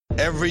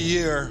Every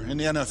year in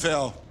the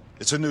NFL,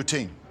 it's a new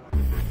team.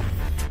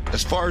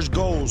 As far as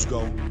goals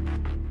go,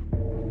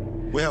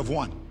 we have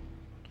one.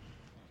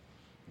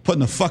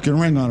 Putting a fucking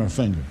ring on our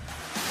finger.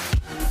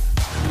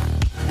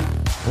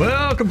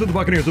 Welcome to the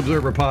Buccaneers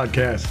Observer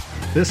Podcast.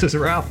 This is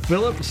Ralph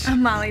Phillips.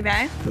 I'm Molly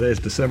Bay. Today's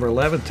December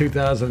 11th,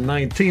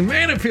 2019.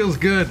 Man, it feels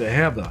good to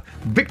have the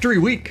victory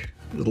week.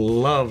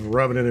 Love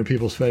rubbing it in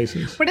people's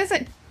faces. What is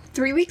it?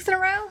 3 weeks in a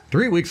row?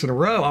 3 weeks in a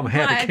row. I'm a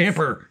happy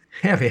camper.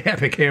 Happy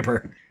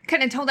camper.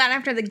 Couldn't have told that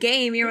after the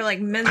game. You were like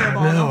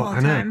miserable the whole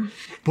time.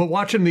 But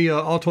watching the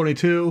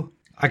All-22,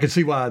 I could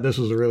see why this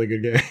was a really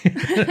good game.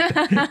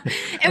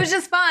 It was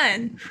just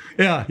fun.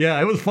 Yeah,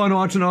 it was fun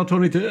watching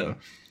All-22.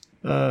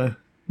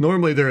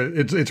 Normally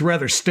it's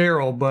rather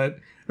sterile, but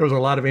there was a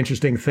lot of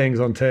interesting things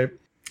on tape.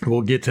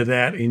 We'll get to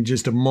that in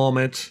just a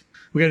moment.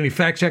 We got any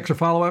fact checks or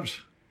follow-ups?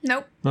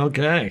 Nope.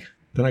 Okay.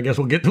 Then I guess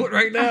we'll get to it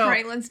right now. All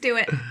right, let's do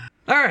it.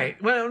 All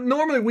right. Well,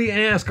 normally we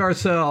ask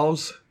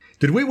ourselves,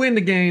 did we win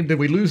the game? Did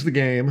we lose the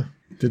game?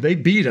 Did they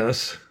beat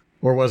us?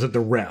 Or was it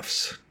the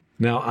refs?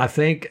 Now, I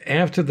think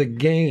after the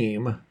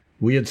game,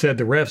 we had said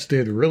the refs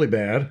did really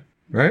bad,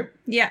 right?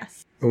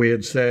 Yes. We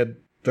had said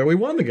that we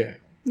won the game.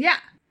 Yeah.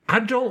 I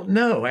don't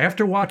know.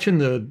 After watching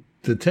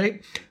the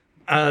tape,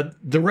 the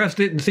refs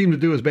didn't seem to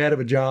do as bad of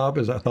a job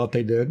as I thought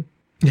they did.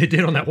 They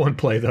did on that one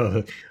play,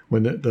 though,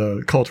 when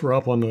the Colts were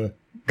up on the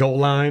goal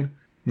line.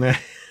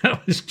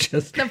 That was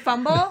just... The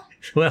fumble?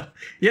 Well,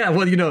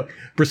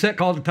 Brissett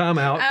called a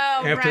timeout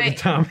after the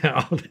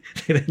timeout.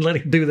 They didn't let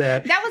him do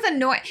that. That was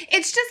annoying.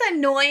 It's just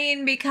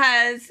annoying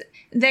because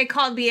they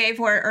called BA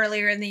for it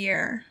earlier in the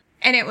year.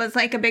 And it was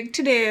like a big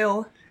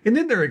to-do. And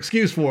then their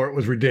excuse for it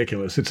was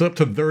ridiculous. It's up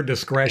to their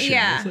discretion.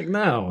 Yeah. It's like,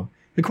 no.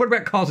 The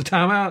quarterback calls a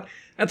timeout.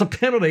 That's a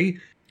penalty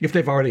if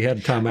they've already had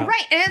a timeout.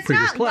 Right. And it's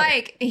not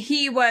like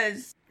he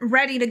was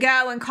ready to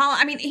go and call.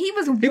 I mean, he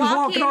was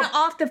walking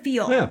off the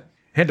field. Yeah.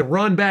 Had to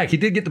run back. He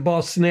did get the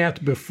ball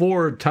snapped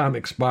before time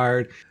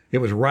expired. It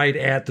was right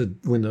at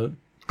when the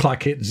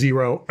clock hit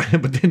 0.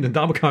 But then the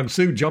Ndamukong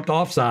Suh jumped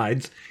off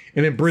sides.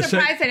 And then Brissett...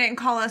 Surprised they didn't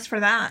call us for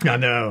that. I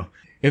know.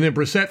 And then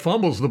Brissett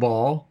fumbles the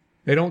ball.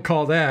 They don't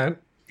call that.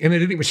 And they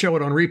didn't even show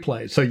it on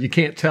replay. So you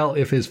can't tell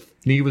if his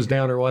knee was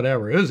down or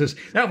whatever. It was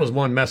that was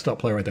one messed up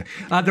play right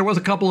there. There was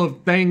a couple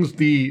of things.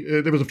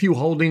 There was a few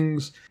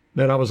holdings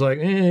that I was like,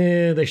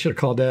 they should have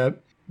called that.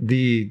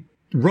 The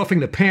roughing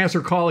the passer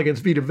call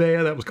against Vita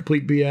Vea, that was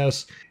complete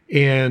BS.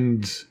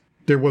 And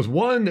there was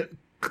one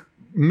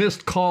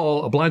missed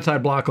call, a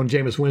blindside block on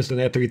Jameis Winston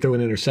after he threw an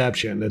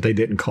interception that they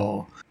didn't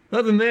call.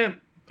 Other than that,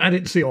 I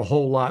didn't see a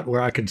whole lot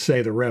where I could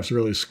say the refs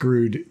really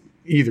screwed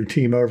either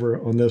team over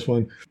on this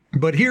one.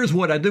 But here's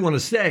what I do want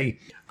to say.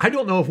 I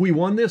don't know if we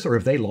won this or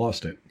if they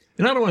lost it.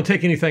 And I don't want to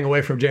take anything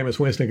away from Jameis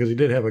Winston because he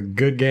did have a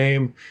good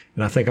game.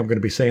 And I think I'm going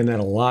to be saying that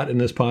a lot in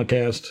this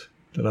podcast,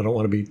 that I don't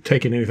want to be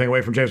taking anything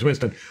away from Jameis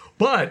Winston.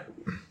 But,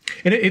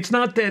 and it's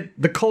not that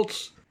the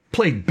Colts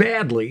played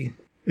badly.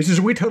 It's just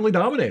we totally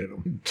dominated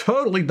them.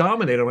 Totally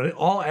dominated them in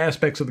all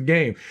aspects of the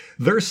game.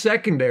 Their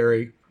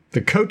secondary,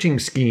 the coaching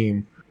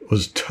scheme,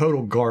 was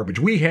total garbage.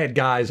 We had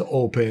guys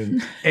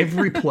open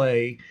every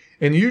play,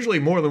 and usually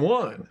more than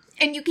one.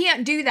 And you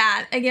can't do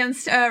that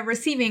against a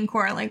receiving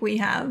core like we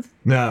have.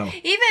 No.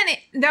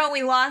 Even though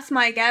we lost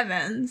Mike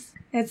Evans,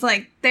 it's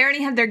like they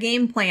already had their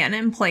game plan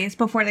in place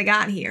before they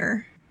got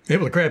here. It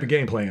was a crappy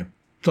game plan.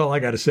 That's all I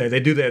got to say. They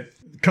do that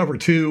cover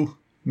 2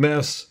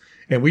 mess,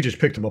 and we just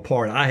picked them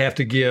apart. I have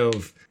to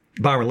give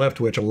Byron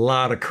Leftwich a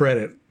lot of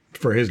credit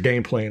for his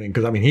game planning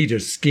because, he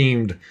just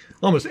schemed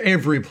almost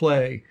every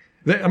play.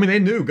 They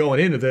knew going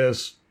into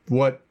this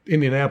what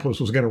Indianapolis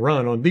was going to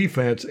run on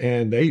defense,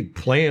 and they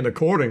planned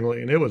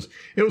accordingly, and it was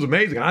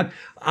amazing.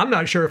 I'm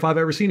not sure if I've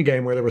ever seen a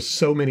game where there were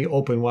so many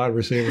open wide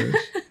receivers.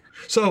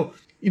 So,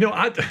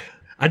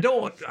 I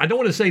don't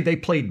want to say they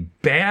played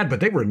bad,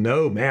 but they were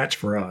no match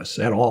for us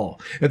at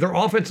all. And their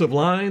offensive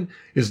line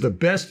is the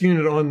best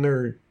unit on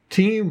their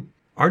team.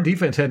 Our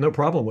defense had no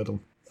problem with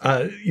them.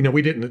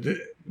 We didn't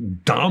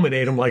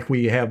dominate them like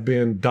we have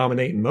been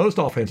dominating most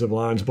offensive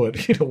lines, but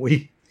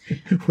we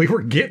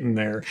were getting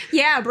there.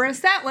 Yeah,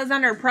 Brissett was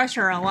under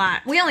pressure a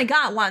lot. We only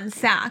got 1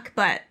 sack,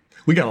 but...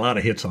 We got a lot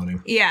of hits on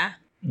him. Yeah.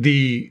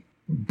 The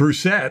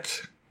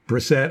Brissett,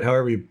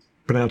 however you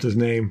pronounce his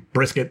name,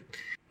 Brisket,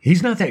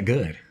 he's not that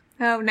good.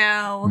 Oh,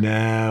 no.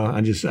 No,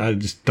 I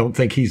just don't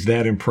think he's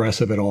that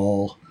impressive at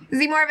all. Is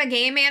he more of a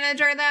game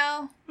manager,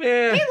 though?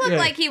 Yeah. He looked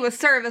like he was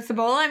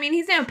serviceable.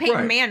 He's no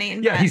Peyton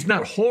Manning. Yeah, he's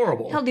not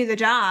horrible. He'll do the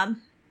job.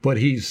 But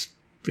he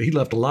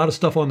left a lot of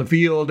stuff on the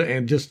field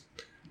and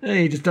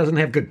he just doesn't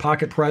have good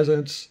pocket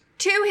presence.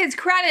 To his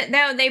credit,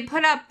 though, they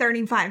put up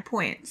 35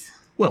 points.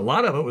 Well, a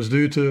lot of it was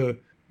due to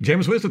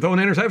Jameis Winston throwing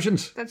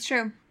interceptions. That's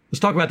true. Let's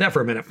talk about that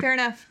for a minute. Fair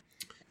enough.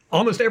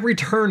 Almost every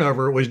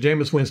turnover was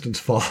Jameis Winston's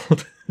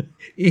fault.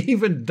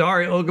 Even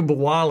Dare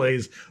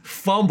Ogunbowale's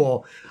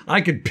fumble, I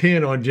could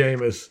pin on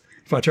Jameis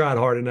if I tried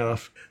hard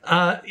enough.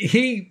 Like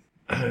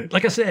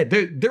I said,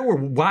 there were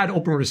wide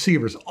open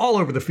receivers all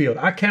over the field.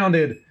 I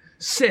counted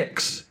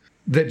 6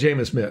 that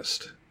Jameis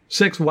missed.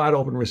 6 wide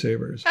open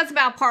receivers. That's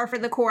about par for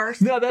the course.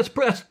 No, that's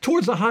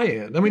towards the high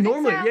end. I mean,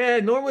 normally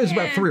it's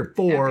about 3 or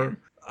 4.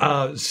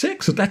 Okay.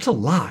 6, that's a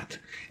lot.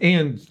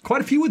 And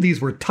quite a few of these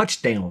were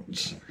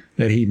touchdowns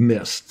that he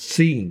missed,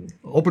 seeing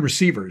open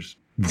receivers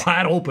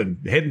wide open,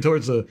 heading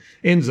towards the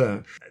end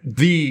zone.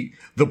 The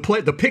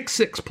pick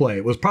 6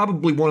 play was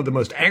probably one of the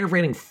most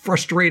aggravating,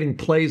 frustrating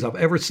plays I've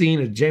ever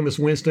seen at Jameis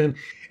Winston.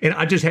 And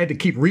I just had to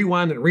keep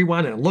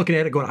rewinding and looking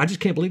at it going, I just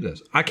can't believe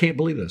this. I can't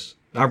believe this.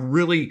 I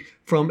really,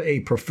 from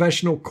a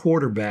professional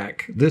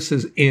quarterback, this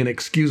is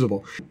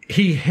inexcusable.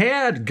 He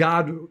had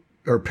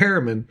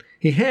Perriman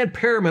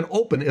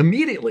open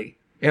immediately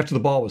after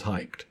the ball was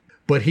hiked.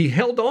 But he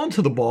held on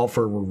to the ball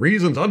for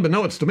reasons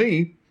unbeknownst to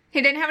me.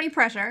 He didn't have any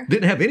pressure.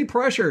 Didn't have any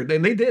pressure.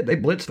 And they did. They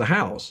blitzed the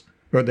house.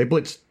 Or they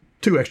blitzed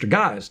 2 extra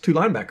guys, 2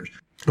 linebackers.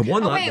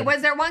 Wait,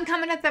 was there one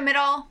coming up the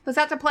middle? Was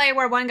that the play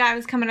where one guy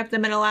was coming up the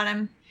middle at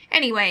him?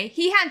 Anyway,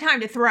 he had time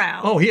to throw.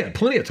 Oh, he had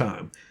plenty of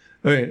time.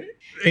 I mean,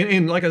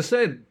 and like I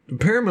said,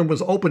 Perriman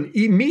was open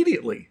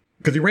immediately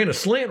because he ran a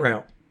slant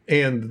route.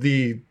 And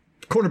the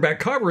cornerback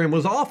covering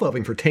was off of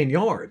him for 10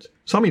 yards.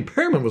 So, I mean,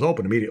 Perriman was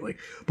open immediately.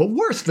 But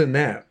worse than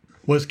that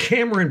was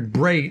Cameron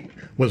Brate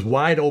was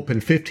wide open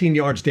 15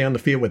 yards down the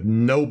field with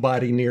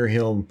nobody near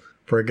him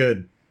for a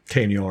good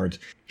 10 yards.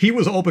 He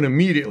was open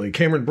immediately.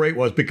 Cameron Brate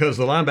was, because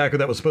the linebacker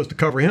that was supposed to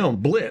cover him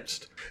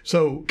blitzed.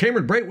 So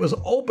Cameron Brate was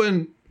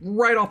open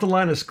right off the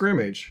line of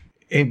scrimmage.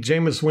 And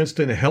Jameis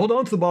Winston held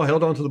on to the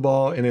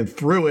ball, and then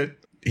threw it.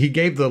 He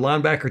gave the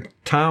linebacker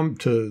time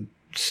to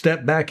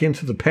step back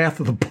into the path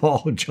of the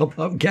ball and jump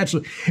up and catch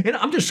it. And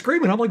I'm just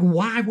screaming. I'm like,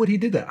 why would he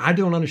do that? I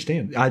don't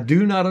understand. I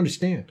do not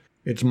understand.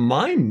 It's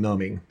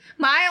mind-numbing.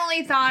 My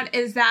only thought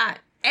is that,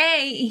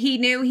 A, he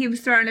knew he was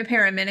throwing a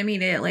Perriman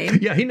immediately.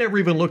 Yeah, he never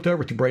even looked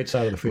over to Brate's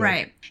side of the field.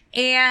 Right.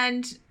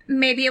 And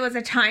maybe it was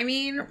a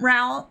timing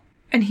route,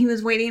 and he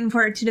was waiting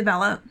for it to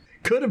develop.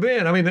 Could have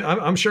been. I mean,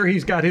 I'm sure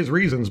he's got his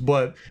reasons,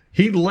 but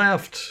he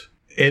left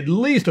at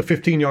least a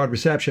 15-yard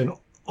reception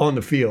on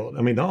the field.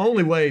 I mean, the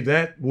only way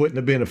that wouldn't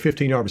have been a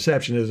 15-yard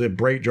reception is if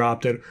Brate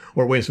dropped it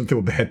or Winston threw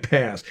a bad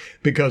pass,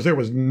 because there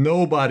was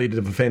nobody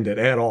to defend it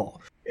at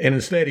all. And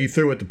instead, he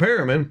threw it to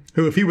Perriman,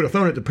 who, if he would have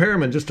thrown it to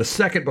Perriman just a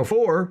second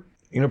before,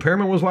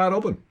 Perriman was wide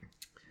open.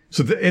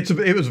 So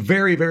it was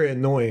very, very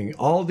annoying.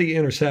 All the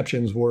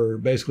interceptions were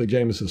basically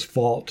Jameis's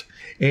fault.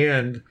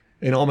 And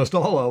in almost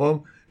all of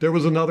them, there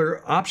was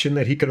another option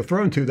that he could have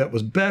thrown to that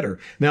was better.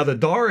 Now, the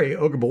Dare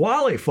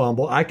Ogunbowale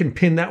fumble, I can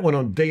pin that one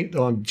on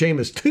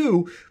Jameis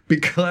too,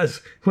 because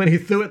when he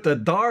threw it to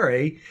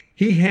Dare,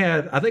 he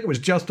had, I think it was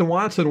Justin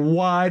Watson,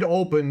 wide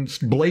open,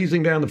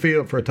 blazing down the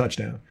field for a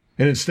touchdown.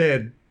 And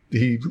instead,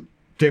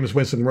 Jameis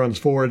Winston runs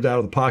forward out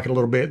of the pocket a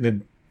little bit and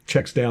then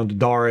checks down to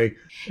Dare.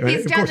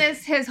 He's done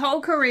this his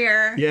whole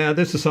career. Yeah,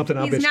 this is something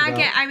I've bitched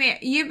about. I mean,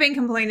 you've been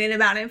complaining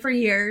about it for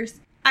years.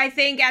 I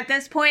think at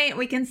this point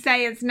we can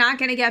say it's not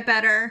going to get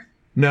better.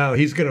 No,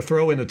 he's going to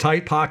throw in the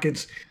tight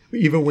pockets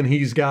even when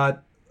he's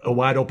got a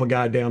wide open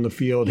guy down the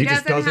field. He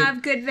doesn't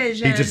have good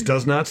vision. He just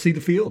does not see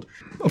the field.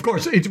 Of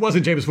course, it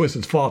wasn't Jameis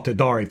Winston's fault that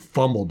Dare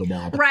fumbled the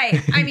ball.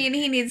 Right. I mean,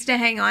 he needs to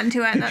hang on to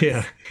it. That's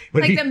yeah.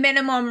 like the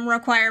minimum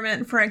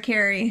requirement for a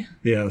carry.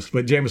 Yes,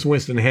 but Jameis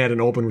Winston had an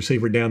open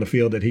receiver down the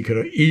field that he could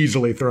have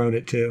easily thrown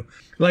it to.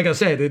 Like I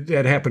said,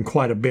 it happened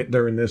quite a bit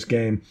during this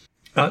game.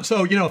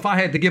 So, if I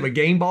had to give a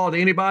game ball to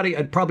anybody,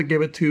 I'd probably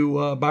give it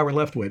to Byron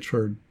Leftwich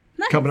for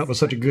coming up with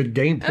such a good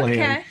game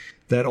plan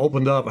that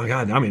opened up. Oh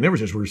God, I mean, there was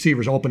just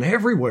receivers open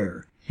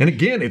everywhere. And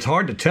again, it's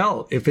hard to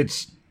tell if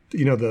it's,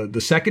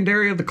 the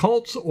secondary of the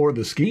Colts or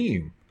the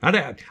scheme. I'd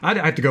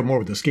have to go more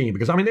with the scheme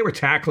because, I mean, they were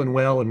tackling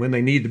well, and when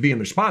they needed to be in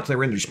their spots, they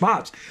were in their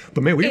spots.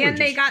 But, man,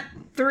 they got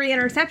 3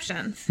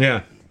 interceptions.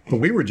 Yeah, but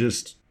we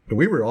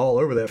were all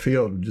over that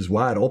field, just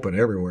wide open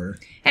everywhere.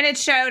 And it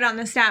showed on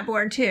the stat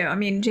board, too. I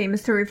mean,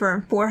 Jameis threw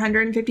for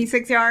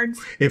 456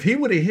 yards. If he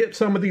would have hit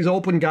some of these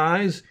open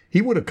guys,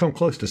 he would have come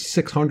close to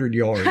 600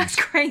 yards. That's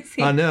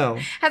crazy. I know.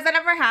 Has that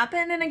ever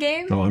happened in a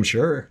game? Oh, I'm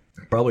sure.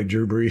 Probably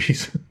Drew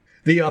Brees.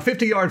 The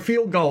 50-yard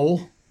field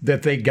goal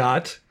that they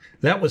got,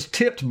 that was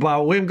tipped by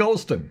William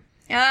Golston.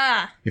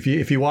 Ah.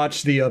 If you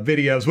watch the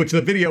videos, which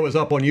the video is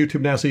up on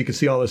YouTube now so you can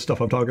see all this stuff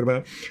I'm talking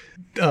about.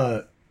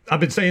 I've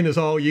been saying this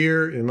all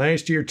year and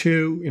last year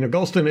too.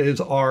 Golston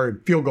is our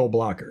field goal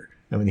blocker.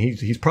 I mean,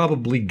 he's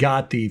probably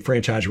got the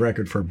franchise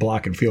record for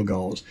blocking field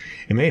goals.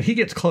 And man, he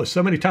gets close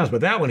so many times.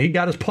 But that one, he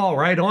got his paw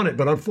right on it.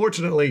 But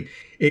unfortunately,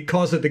 it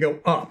caused it to go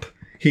up.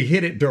 He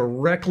hit it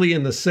directly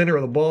in the center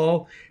of the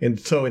ball. And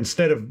so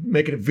instead of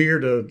making it veer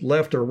to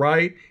left or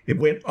right, it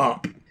went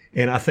up.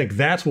 And I think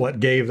that's what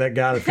gave that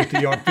guy the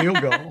 50-yard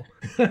field goal.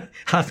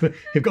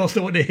 If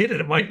Golston wouldn't have hit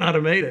it, it might not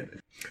have made it.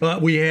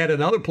 We had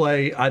another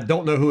play. I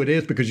don't know who it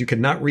is because you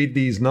cannot read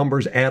these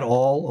numbers at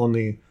all on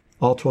the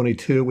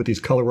All-22 with these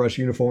Color Rush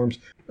uniforms.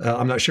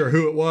 I'm not sure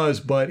who it was,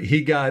 but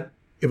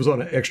it was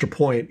on an extra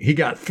point. He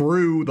got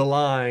through the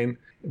line,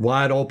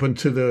 wide open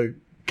to the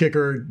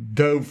kicker,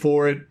 dove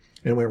for it,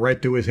 and went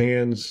right through his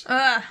hands.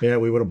 Yeah,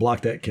 we would have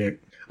blocked that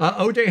kick.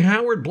 O.J.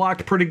 Howard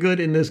blocked pretty good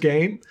in this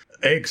game.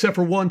 Except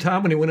for one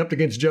time when he went up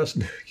against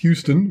Justin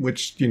Houston,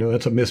 which,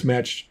 that's a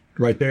mismatch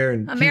right there.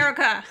 And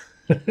America.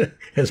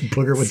 As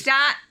Booger would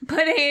stop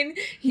putting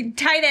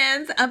tight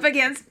ends up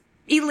against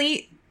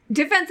elite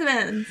defensive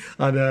ends.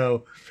 I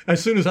know.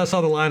 As soon as I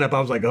saw the lineup, I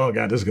was like, oh,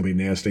 God, this is going to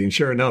be nasty. And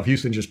sure enough,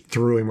 Houston just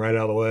threw him right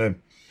out of the way.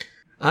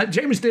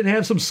 Jameis did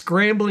have some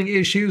scrambling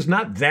issues,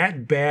 not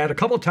that bad. A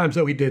couple of times,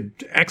 though, he did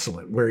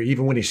excellent, where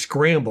even when he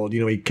scrambled,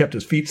 he kept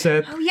his feet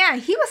set. Oh, yeah,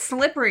 he was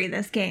slippery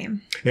this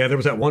game. Yeah, there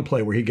was that one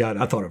play where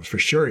I thought it was for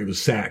sure he was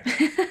sacked.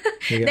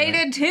 They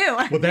did too.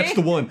 Well, that's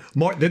the one.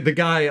 The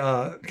guy,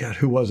 God,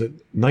 who was it?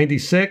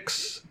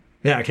 96?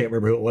 Yeah, I can't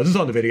remember who it was. It's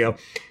on the video.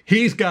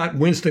 He's got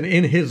Winston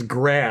in his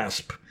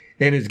grasp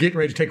and is getting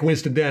ready to take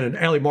Winston down, and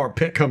Ali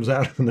Marpet comes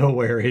out of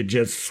nowhere. It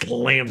just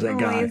slams that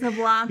guy. He's a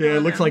block. Yeah,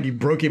 it looks like he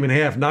broke him in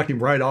half, knocked him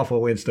right off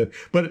of Winston.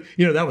 But,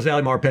 that was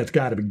Ali Marpet's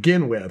guy to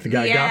begin with. The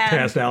guy got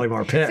past Ali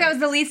Marpet. So it was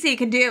the least he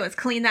could do, was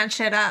clean that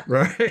shit up.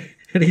 Right,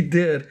 and he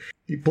did.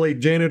 He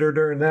played janitor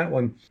during that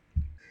one.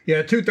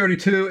 Yeah,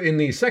 2:32 in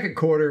the second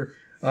quarter.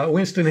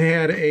 Winston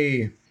had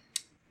a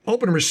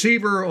open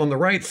receiver on the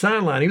right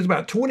sideline. He was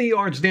about 20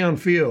 yards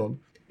downfield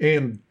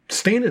and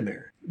standing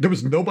there. There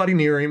was nobody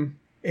near him,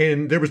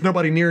 and there was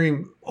nobody near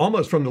him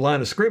almost from the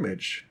line of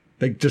scrimmage.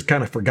 They just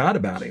kind of forgot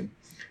about him.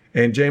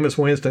 And Jameis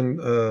Winston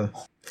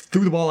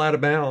threw the ball out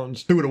of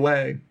bounds, threw it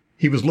away.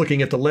 He was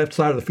looking at the left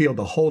side of the field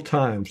the whole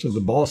time, so the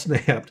ball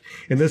snapped.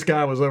 And this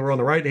guy was over on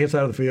the right-hand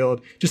side of the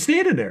field, just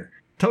standing there,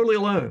 totally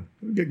alone.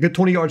 Good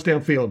 20 yards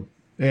downfield.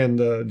 And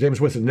Jameis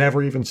Winston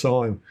never even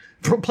saw him.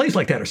 Plays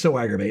like that are so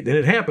aggravating. And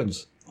it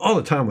happens all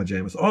the time with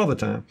Jameis, all the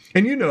time.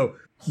 And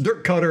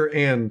Dirk Cutter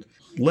and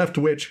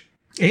Leftwich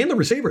and the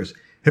receivers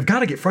have got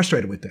to get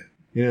frustrated with that.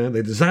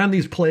 They design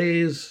these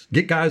plays,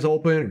 get guys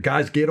open,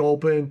 guys get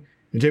open,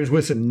 and Jameis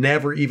Winston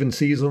never even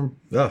sees them.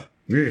 Ugh.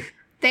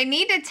 They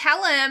need to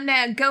tell him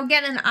to go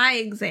get an eye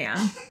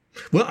exam.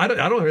 Well, I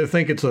don't really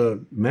think it's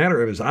a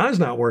matter of his eyes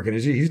not working.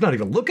 He's not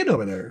even looking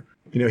over there.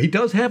 He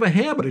does have a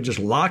habit of just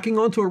locking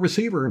onto a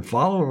receiver and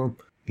following him.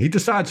 He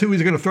decides who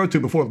he's going to throw to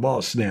before the ball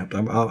is snapped,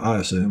 I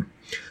assume.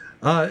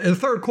 In the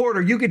third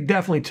quarter, you could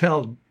definitely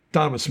tell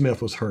Donovan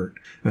Smith was hurt.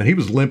 And he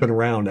was limping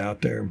around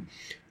out there.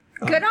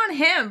 Good on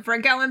him for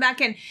going back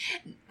in.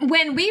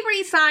 When we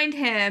re-signed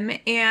him,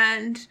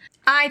 and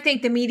I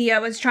think the media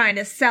was trying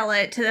to sell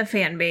it to the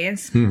fan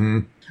base,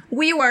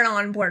 we weren't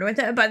on board with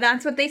it, but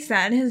that's what they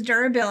said. His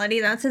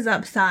durability, that's his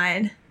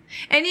upside.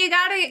 And you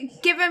got to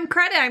give him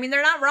credit. I mean,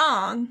 they're not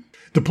wrong.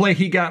 The play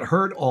he got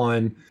hurt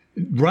on,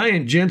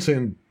 Ryan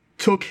Jensen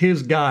took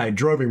his guy,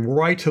 drove him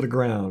right to the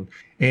ground,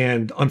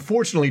 and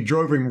unfortunately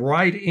drove him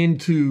right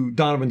into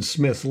Donovan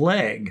Smith's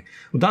leg.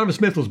 Well, Donovan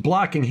Smith was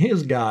blocking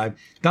his guy.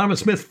 Donovan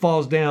Smith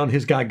falls down.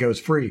 His guy goes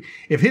free.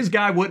 If his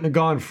guy wouldn't have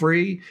gone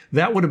free,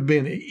 that would have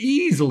been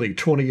easily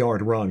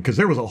 20-yard run because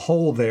there was a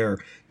hole there.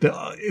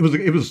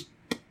 It was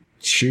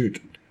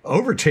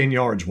over 10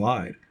 yards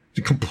wide. It's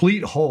a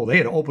complete hole. They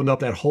had opened up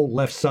that whole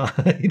left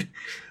side.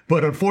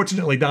 But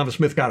unfortunately, Donovan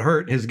Smith got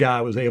hurt. His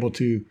guy was able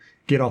to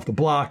get off the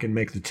block and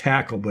make the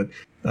tackle. But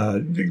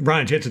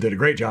Ryan Jensen did a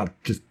great job.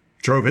 Just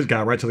drove his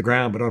guy right to the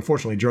ground, but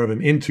unfortunately drove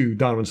him into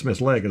Donovan Smith's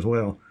leg as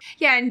well.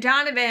 Yeah, and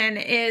Donovan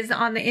is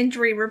on the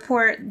injury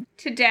report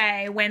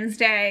today,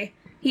 Wednesday.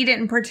 He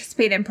didn't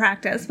participate in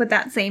practice with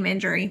that same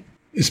injury.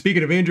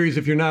 Speaking of injuries,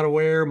 if you're not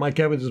aware, Mike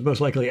Evans is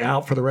most likely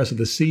out for the rest of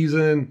the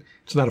season.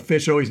 It's not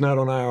official. He's not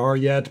on IR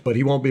yet, but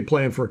he won't be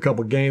playing for a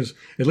couple of games,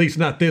 at least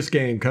not this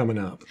game coming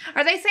up.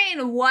 Are they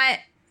saying what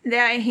the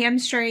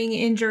hamstring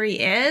injury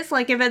is?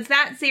 Like, if it's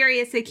that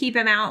serious to keep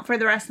him out for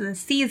the rest of the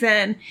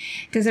season,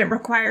 does it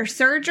require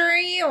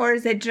surgery, or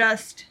is it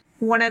just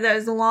one of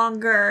those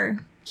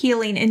longer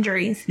healing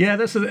injuries? Yeah,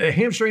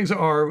 hamstrings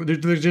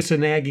they're just a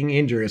nagging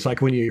injury. It's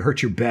like when you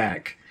hurt your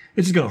back.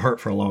 It's just going to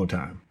hurt for a long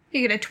time.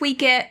 You're going to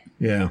tweak it.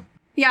 Yeah.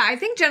 Yeah, I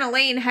think Jenna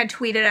Lane had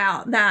tweeted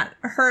out that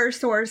her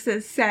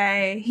sources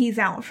say he's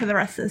out for the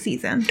rest of the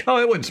season. Oh,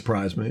 it wouldn't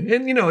surprise me.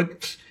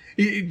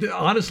 And,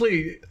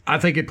 honestly, I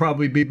think it'd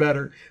probably be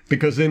better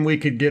because then we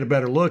could get a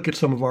better look at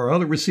some of our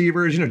other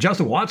receivers.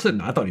 Justin Watson,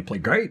 I thought he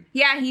played great.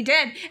 Yeah, he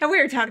did. And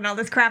we were talking all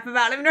this crap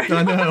about him during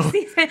the whole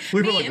season.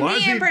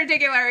 Me in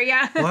particular,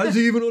 yeah. Why is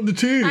he even on the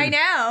team? I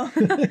know.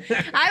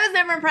 I was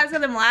never impressed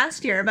with him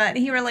last year, but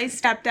he really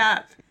stepped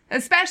up,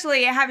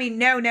 especially having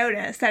no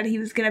notice that he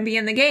was going to be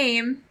in the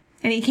game.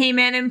 And he came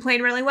in and played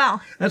really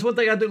well. That's one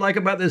thing I do like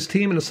about this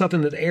team, and it's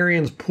something that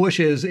Arians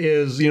pushes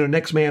is,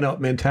 next man up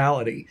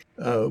mentality.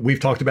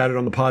 We've talked about it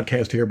on the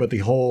podcast here, but the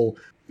whole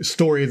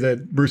story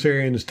that Bruce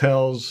Arians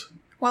tells.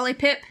 Wally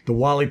Pipp. The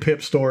Wally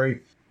Pipp story.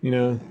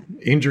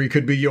 Injury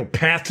could be your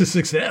path to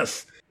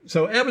success.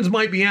 So Evans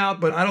might be out,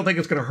 but I don't think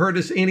it's going to hurt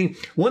us any.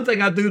 One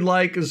thing I do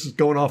like is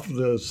going off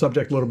the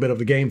subject a little bit of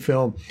the game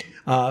film,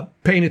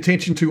 paying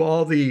attention to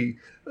all the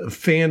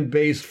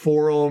fan-based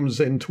forums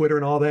and Twitter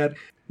and all that.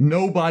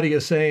 Nobody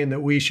is saying that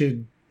we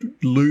should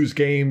lose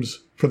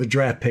games for the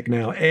draft pick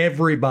now.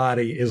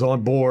 Everybody is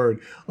on board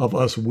of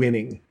us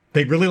winning.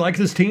 They really like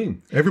this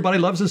team. Everybody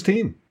loves this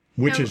team.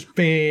 which is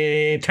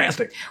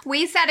fantastic.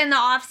 We said in the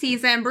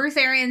offseason, Bruce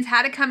Arians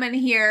had to come in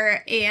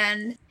here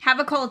and have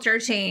a culture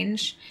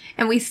change.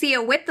 And we see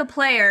it with the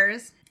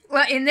players.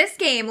 Well, in this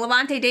game,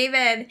 Levante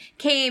David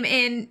came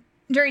in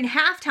during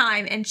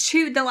halftime and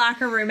chewed the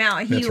locker room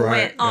out. He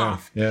went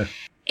off. Yeah.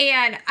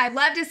 And I'd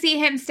love to see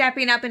him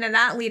stepping up into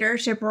that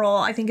leadership role.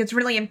 I think it's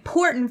really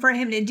important for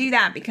him to do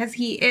that because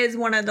he is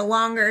one of the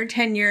longer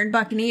tenured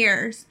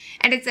Buccaneers.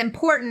 And it's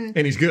important.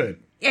 And he's good.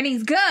 And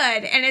he's good.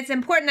 And it's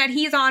important that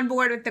he's on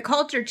board with the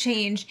culture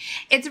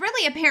change. It's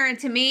really apparent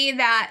to me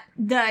that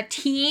the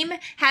team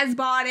has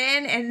bought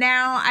in. And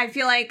now I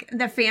feel like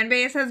the fan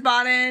base has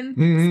bought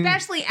in,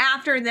 especially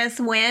after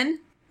this win.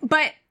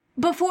 But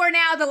before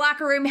now, the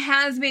locker room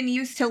has been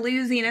used to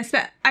losing.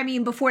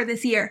 Before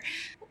this year,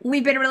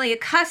 we've been really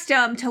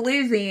accustomed to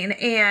losing.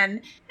 And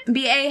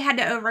BA had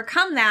to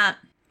overcome that.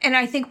 And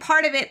I think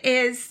part of it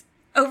is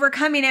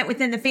overcoming it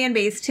within the fan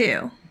base,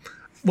 too.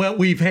 Well,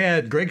 we've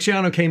had Greg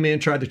Schiano came in,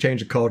 tried to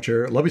change the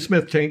culture. Lovie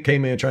Smith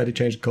came in, tried to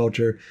change the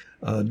culture.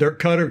 Dirk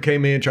Cutter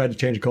came in, tried to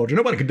change the culture.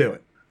 Nobody could do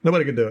it.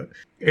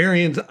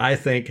 Arians, I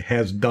think,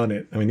 has done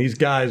it. I mean, these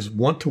guys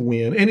want to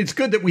win. And it's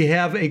good that we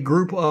have a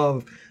group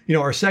of,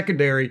 our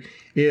secondary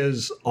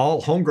is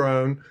all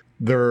homegrown.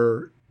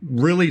 They're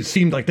really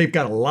seemed like they've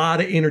got a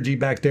lot of energy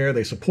back there.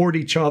 They support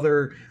each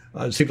other.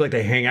 It seems like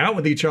they hang out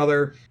with each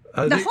other.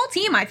 The whole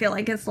team, I feel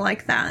like, is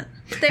like that.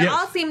 They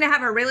all seem to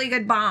have a really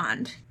good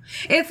bond.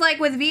 It's like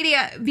with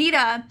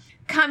Vita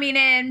coming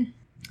in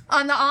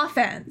on the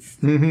offense.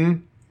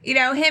 Mm-hmm.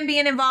 Him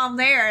being involved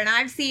there. And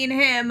I've seen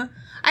him,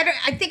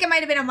 I think it might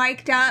have been a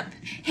mic'd up.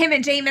 Him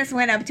and Jameis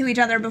went up to each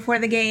other before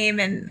the game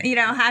and,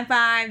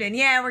 high-fived and,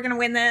 we're going to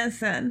win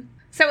this. And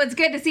so it's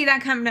good to see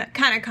that kind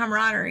of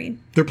camaraderie.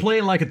 They're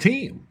playing like a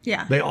team.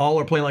 Yeah. They all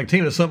are playing like a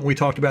team. It's something we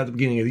talked about at the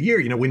beginning of the year.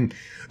 When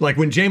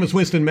Jameis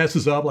Winston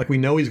messes up, like we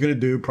know he's going to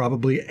do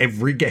probably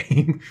every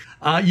game,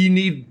 you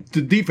need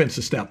the defense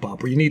to step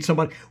up. Or you need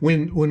somebody,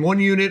 when one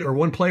unit or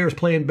one player is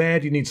playing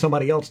bad, you need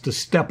somebody else to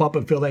step up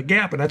and fill that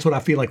gap. And that's what I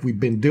feel like we've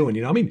been doing.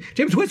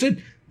 Jameis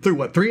Winston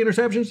threw 3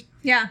 interceptions?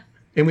 Yeah.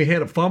 And we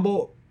had a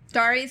fumble.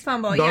 Darius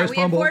fumble. We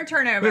had 4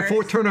 turnovers. We had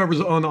 4 turnovers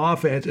on the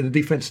offense, and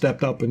the defense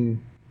stepped up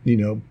and,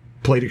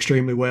 played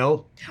extremely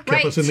well,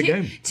 kept us in the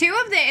game. Two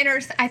of the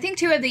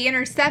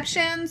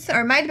interceptions,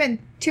 or it might have been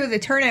 2 of the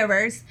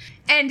turnovers,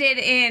 ended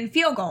in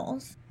field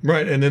goals.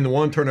 Right, and then the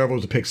 1 turnover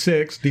was a pick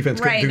 6. Defense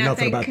couldn't do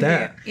nothing about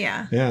that.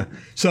 Yeah.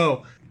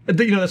 So,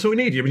 that's what we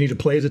need. We need to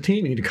play as a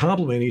team. We need to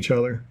complement each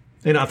other.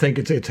 And I think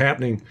it's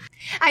happening.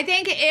 I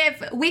think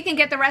if we can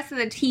get the rest of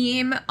the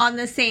team on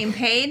the same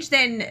page,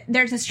 then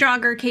there's a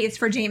stronger case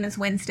for Jameis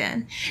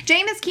Winston.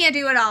 Jameis can't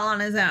do it all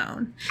on his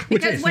own.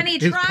 Because when he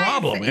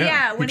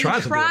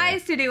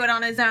tries to do it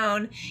on his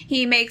own,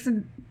 he makes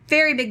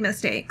very big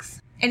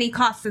mistakes and he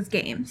costs his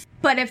games.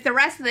 But if the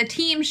rest of the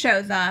team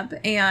shows up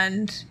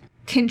and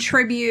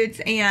contributes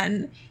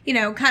and,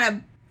 kind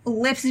of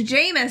lifts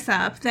Jameis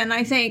up, then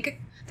I think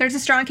there's a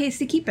strong case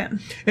to keep him.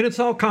 And it's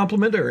all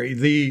complimentary.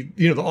 The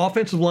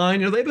offensive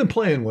line, they've been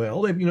playing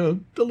well. They've, a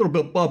little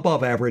bit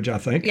above average, I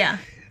think. Yeah.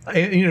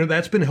 And,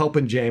 that's been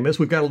helping Jameis.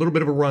 We've got a little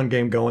bit of a run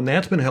game going.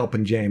 That's been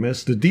helping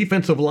Jameis. The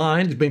defensive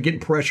line has been getting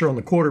pressure on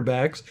the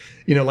quarterbacks.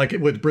 Like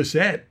with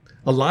Brissett,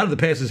 a lot of the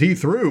passes he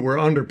threw were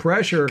under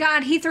pressure.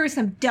 God, he threw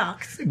some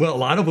ducks. Well, a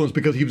lot of them was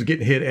because he was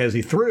getting hit as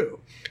he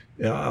threw.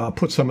 I'll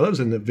put some of those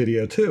in the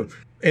video, too.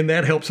 And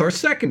that helps our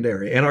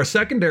secondary. And our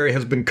secondary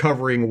has been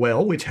covering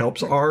well, which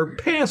helps our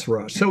pass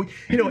rush. So,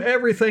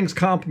 everything's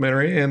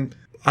complementary. And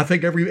I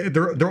think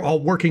they're all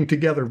working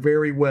together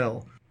very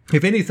well.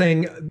 If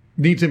anything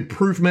needs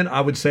improvement,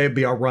 I would say it'd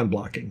be our run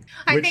blocking.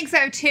 I think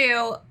so,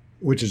 too.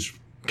 Which is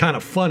kind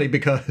of funny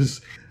because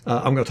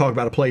I'm going to talk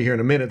about a play here in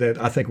a minute that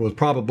I think was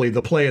probably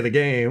the play of the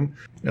game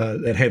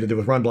that had to do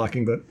with run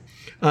blocking. But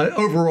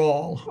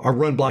overall, our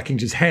run blocking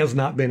just has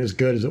not been as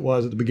good as it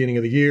was at the beginning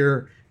of the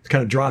year. It's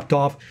kind of dropped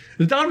off.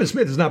 Donovan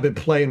Smith has not been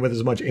playing with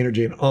as much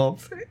energy and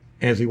oomph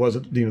as he was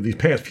at these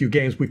past few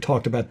games. We've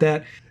talked about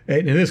that.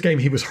 And in this game,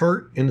 he was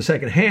hurt in the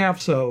second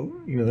half, so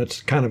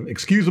that's kind of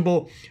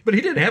excusable. But he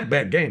didn't have a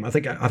bad game. I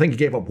think he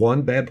gave up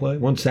 1 bad play,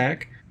 1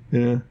 sack.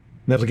 And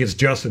that's against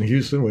Justin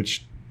Houston,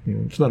 which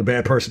it's not a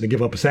bad person to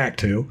give up a sack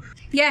to.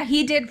 Yeah,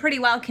 he did pretty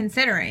well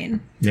considering.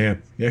 Yeah,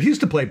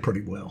 Houston played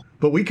pretty well,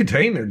 but we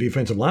contained their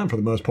defensive line for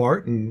the most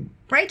part. And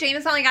right,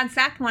 Jameis only got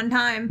sacked 1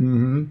 time.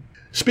 Mm-hmm.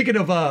 Speaking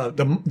of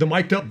the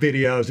mic'd up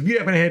videos, if you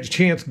haven't had a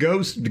chance,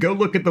 go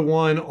look at the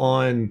one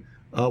on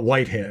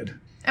Whitehead.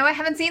 Oh, I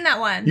haven't seen that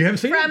one. You haven't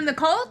seen it? From the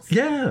Colts?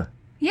 Yeah.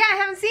 Yeah, I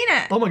haven't seen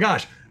it. Oh my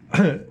gosh,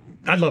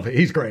 I love it.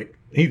 He's great.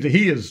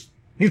 He's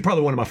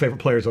probably one of my favorite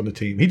players on the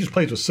team. He just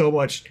plays with so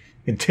much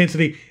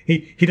intensity.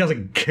 He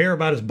doesn't care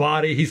about his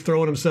body. He's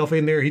throwing himself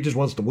in there. He just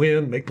wants to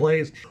win, make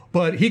plays.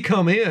 But he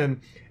come in,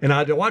 and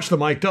I watched the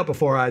mic'd up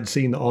before I'd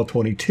seen the all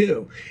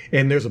 22,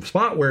 and there's a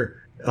spot where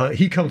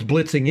he comes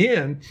blitzing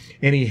in,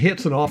 and he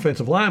hits an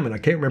offensive lineman. I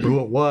can't remember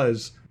who it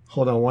was.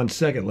 Hold on 1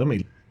 second.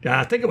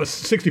 I think it was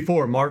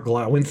 64, Mark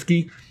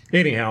Glowinski.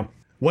 Anyhow,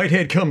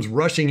 Whitehead comes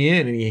rushing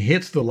in, and he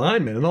hits the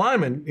lineman. And the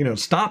lineman,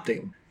 stopped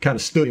him. kind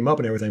of stood him up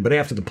and everything. But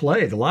after the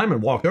play, the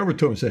lineman walked over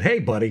to him and said, "Hey,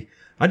 buddy,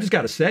 I just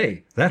got to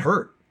say, that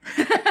hurt."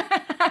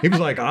 He was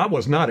like, "I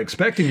was not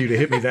expecting you to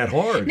hit me that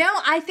hard." No,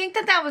 I think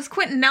that was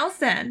Quentin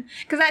Nelson,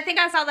 because I think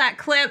I saw that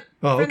clip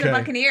from the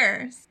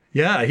Buccaneers.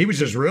 Yeah, he was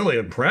just really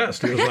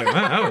impressed. He was like,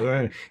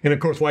 "Wow." And of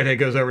course, Whitehead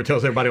goes over and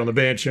tells everybody on the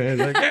bench, and he's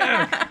like,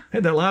 "Yeah,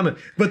 hit that lineman."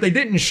 But they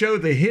didn't show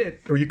the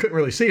hit, or you couldn't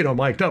really see it on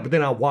mic'd up. But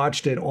then I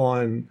watched it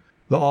on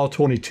the All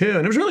 22, and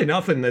there was really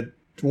nothing that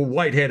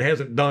Whitehead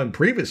hasn't done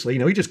previously.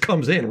 He just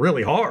comes in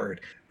really hard.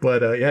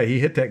 But yeah, he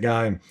hit that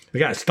guy. The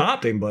guy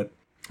stopped him, but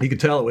you could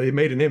tell it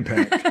made an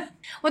impact.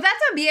 Well, that's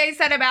what BA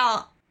said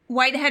about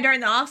Whitehead during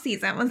the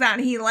offseason, was that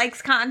he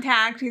likes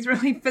contact. He's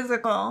really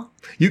physical.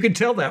 You can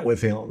tell that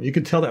with him.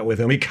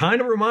 He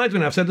kind of reminds me,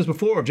 and I've said this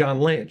before, of John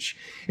Lynch,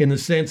 in the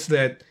sense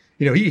that,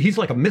 he's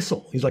like a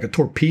missile. He's like a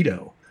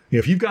torpedo.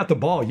 If you've got the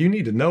ball, you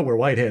need to know where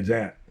Whitehead's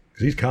at,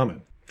 because he's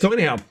coming. So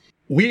anyhow,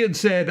 we had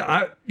said,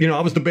 I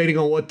was debating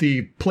on what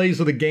the plays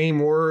of the game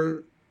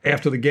were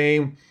after the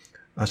game.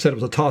 I said it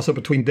was a toss-up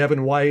between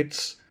Devin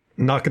White's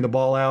knocking the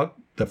ball out,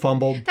 that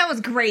fumbled. That was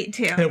great,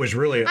 too. It was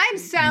really I'm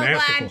so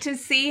masterful. Glad to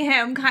see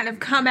him kind of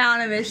come out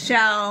of his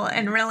shell,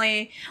 and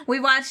really, we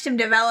watched him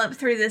develop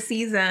through the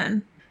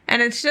season.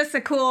 And it's just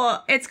it's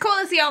cool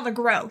to see all the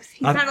growth.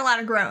 He's had a lot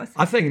of growth.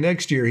 I think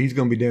next year he's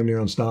going to be damn near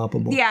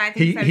unstoppable. Yeah, I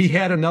think so, he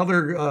had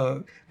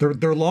another,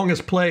 their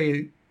longest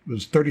play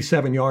was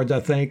 37 yards,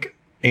 I think,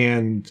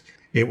 and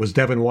it was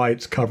Devin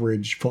White's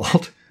coverage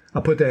fault.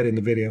 I'll put that in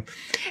the video.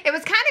 It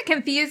was kind of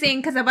confusing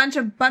because a bunch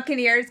of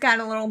Buccaneers got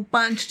a little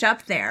bunched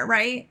up there,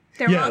 right?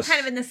 They were all kind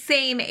of in the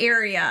same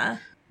area.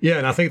 Yeah,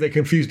 and I think they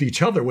confused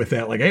each other with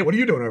that. Like, hey, what are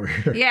you doing over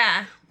here?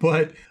 Yeah.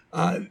 But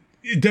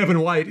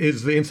Devin White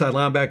is the inside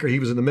linebacker. He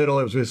was in the middle.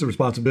 It was his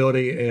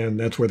responsibility, and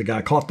that's where the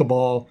guy caught the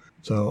ball.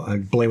 So I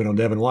blame it on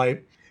Devin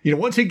White.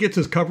 Once he gets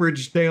his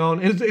coverage down,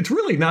 and it's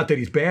really not that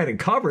he's bad in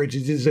coverage.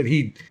 It's just that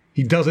he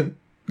doesn't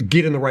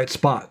get in the right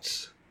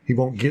spots. He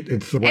won't get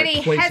into the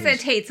right places. And he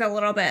hesitates a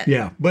little bit.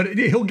 Yeah, but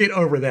he'll get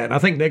over that. And I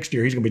think next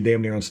year he's going to be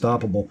damn near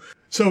unstoppable.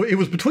 So it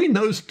was between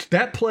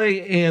that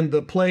play and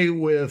the play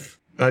with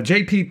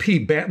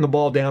JPP batting the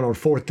ball down on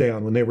fourth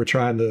down when they were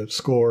trying to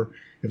score.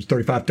 It was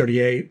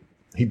 35-38.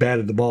 He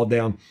batted the ball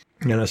down.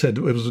 And I said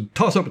it was a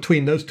toss-up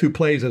between those two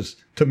plays as,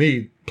 to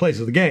me, plays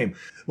of the game.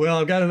 Well,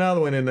 I've got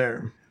another one in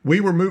there. We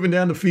were moving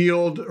down the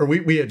field, or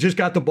we had just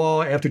got the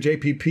ball after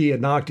JPP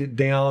had knocked it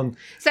down.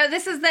 So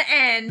this is the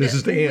end.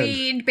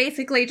 We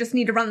basically just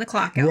need to run the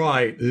clock out.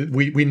 Right.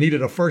 We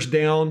needed a first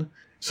down,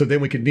 so then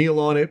we could kneel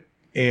on it.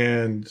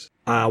 And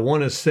I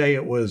want to say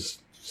it was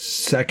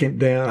second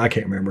down. I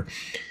can't remember.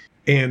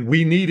 And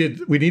we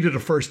needed a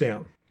first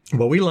down.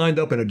 But we lined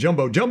up in a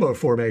jumbo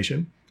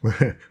formation.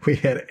 We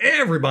had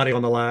everybody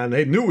on the line.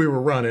 They knew we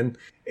were running.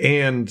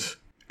 And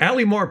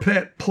Ali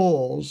Marpet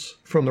pulls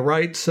from the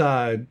right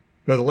side,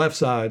 or the left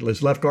side,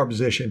 his left guard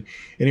position,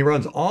 and he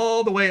runs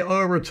all the way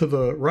over to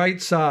the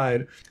right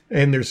side.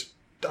 And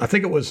I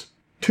think it was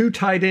two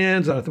tight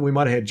ends. I think we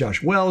might have had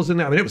Josh Wells in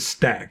there. I mean, it was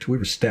stacked. We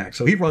were stacked.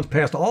 So he runs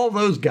past all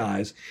those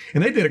guys,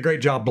 and they did a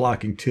great job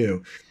blocking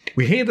too.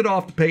 We hand it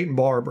off to Peyton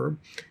Barber.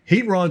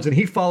 He runs and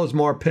he follows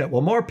Marpet.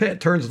 Well, Marpet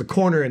turns the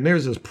corner, and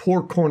there's this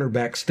poor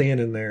cornerback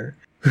standing there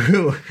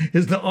who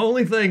is the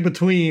only thing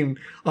between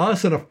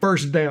us and a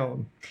first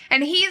down.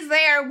 And he's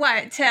there,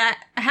 to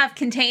have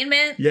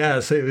containment?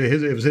 Yes,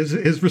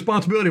 his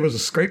responsibility was to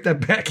scrape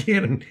that back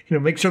in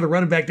and make sure the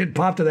running back didn't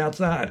pop to the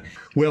outside.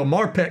 Well,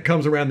 Marpet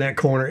comes around that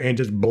corner and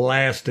just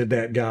blasted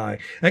that guy.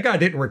 That guy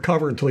didn't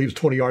recover until he was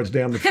 20 yards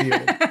down the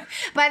field.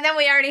 But then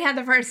we already had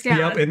the first down.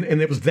 Yep,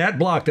 and it was that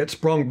block that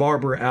sprung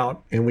Barber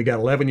out, and we got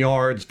 11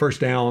 yards,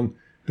 first down,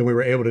 then we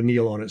were able to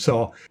kneel on it.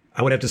 So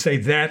I would have to say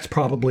that's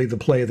probably the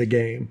play of the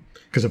game.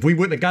 Because if we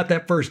wouldn't have got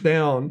that first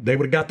down, they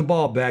would have got the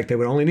ball back. They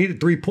would have only needed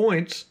 3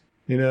 points,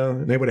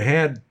 and they would have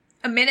had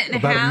a minute and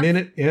about a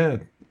minute,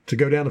 to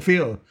go down the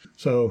field.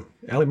 So,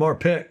 Ali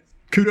Marpet,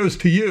 kudos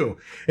to you.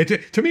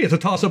 To me, it's a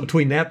toss-up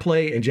between that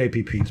play and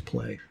JPP's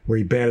play, where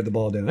he batted the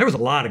ball down. There was a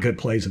lot of good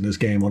plays in this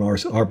game on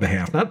our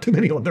behalf. Not too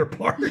many on their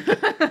part.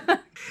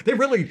 They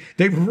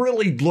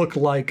really look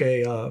like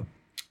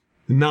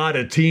not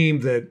a team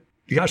that.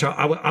 Gosh,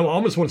 I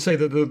almost want to say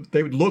that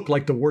they would look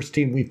like the worst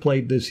team we've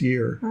played this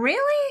year.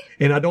 Really?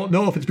 And I don't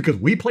know if it's because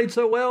we played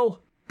so well,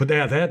 but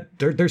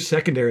their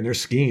secondary and their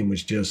scheme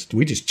was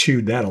we just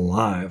chewed that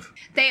alive.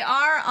 They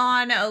are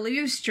on a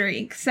lose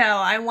streak, so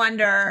I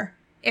wonder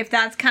if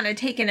that's kind of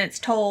taken its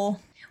toll.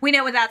 We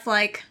know what that's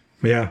like.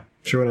 Yeah,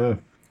 sure enough.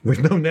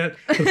 We've known that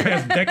for the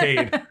past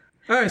decade.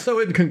 All right, so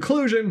in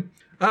conclusion,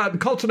 the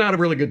Colts are not a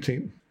really good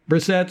team.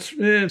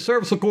 Brissett's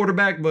serviceable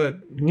quarterback, but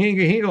he ain't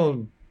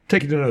going to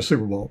take you to another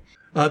Super Bowl.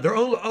 Their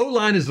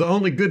O-line is the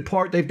only good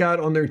part they've got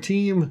on their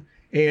team,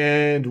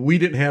 and we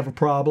didn't have a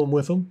problem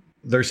with them.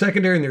 Their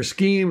secondary and their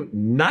scheme,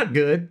 not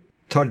good.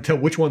 It's hard to tell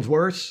which one's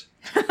worse,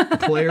 the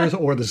players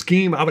or the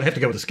scheme. I would have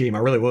to go with the scheme. I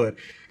really would.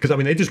 Because,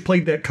 they just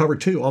played that cover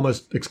 2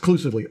 almost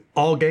exclusively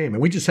all game,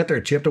 and we just sat there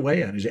and chipped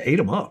away at it. Just ate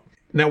them up.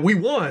 Now, we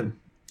won,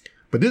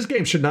 but this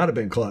game should not have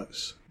been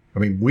close. I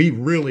mean, we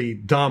really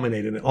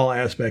dominated in all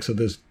aspects of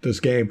this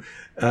game.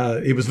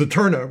 It was the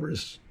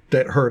turnovers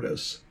that hurt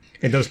us.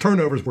 And those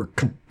turnovers were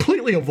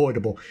completely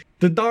avoidable.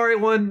 The Dare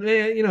one,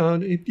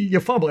 you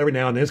fumble every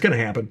now and then. It's going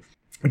to happen.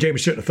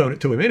 James shouldn't have thrown it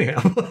to him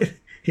anyhow. But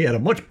he had a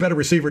much better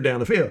receiver down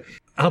the field.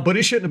 But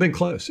it shouldn't have been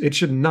close. It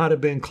should not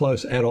have been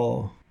close at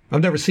all.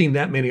 I've never seen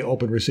that many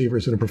open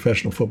receivers in a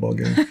professional football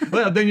game.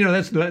 Well,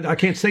 then, I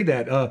can't say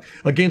that.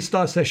 Against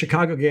us, that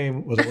Chicago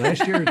game, was it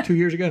last year or 2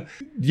 years ago?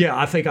 Yeah,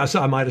 I think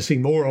I might have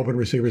seen more open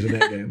receivers in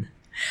that game.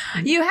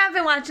 You have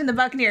been watching the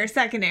Buccaneers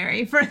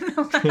secondary for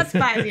the last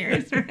 5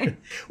 years, right?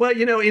 Well,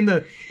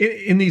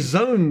 in these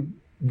zone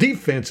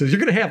defenses, you're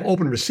going to have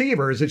open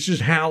receivers. It's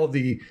just how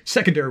the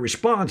secondary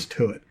responds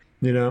to it,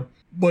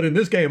 But in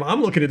this game,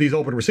 I'm looking at these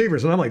open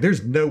receivers, and I'm like,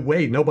 there's no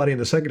way nobody in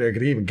the secondary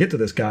could even get to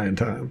this guy in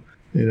time,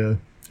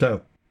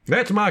 So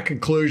that's my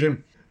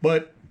conclusion.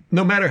 But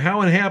no matter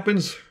how it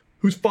happens,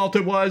 whose fault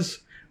it was,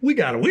 we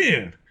got to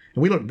win.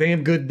 And we look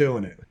damn good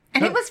doing it.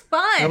 And it was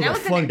fun. That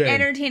was an game.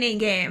 Entertaining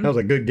game. That was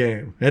a good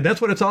game. And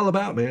that's what it's all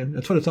about, man.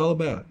 That's what it's all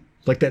about.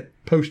 It's like that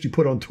post you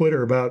put on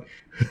Twitter about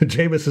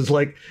Jameis is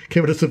like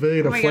giving a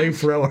civilian a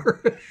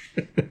flamethrower.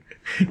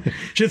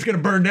 Shit's going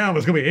to burn down.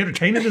 It's going to be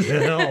entertaining as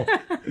hell.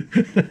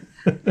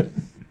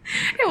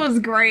 It was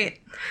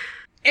great.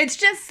 It's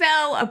just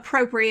so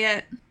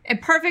appropriate.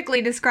 It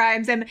perfectly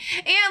describes him.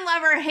 And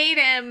love or hate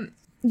him,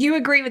 you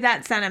agree with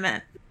that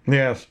sentiment.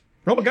 Yes.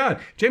 Oh, my God.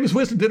 Jameis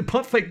Winston did a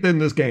pump fake in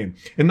this game.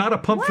 And not a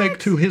pump fake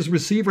to his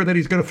receiver that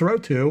he's going to throw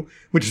to,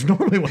 which is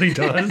normally what he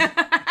does.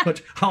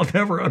 But I'll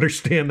never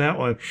understand that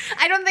one.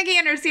 I don't think he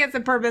understands the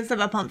purpose of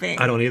a pump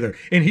fake. I don't either.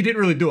 And he didn't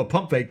really do a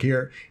pump fake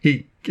here.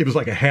 It was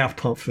like a half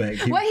pump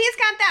fake. Well, he's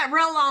got that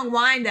real long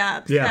wind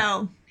up. Yeah.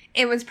 So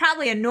it was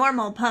probably a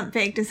normal pump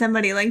fake to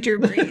somebody like Drew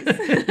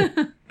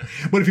Brees.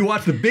 But if you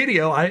watch the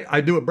video,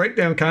 I do a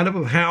breakdown kind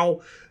of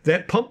how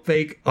that pump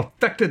fake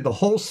affected the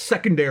whole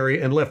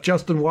secondary and left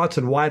Justin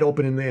Watson wide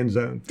open in the end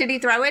zone. Did he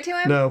throw it to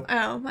him? No.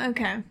 Oh,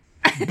 okay.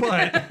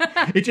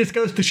 But it just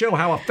goes to show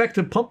how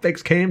effective pump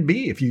fakes can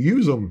be if you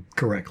use them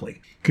correctly.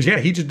 Because,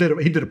 he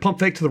did a pump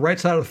fake to the right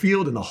side of the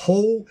field, and the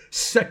whole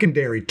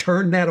secondary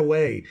turned that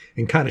away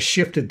and kind of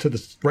shifted to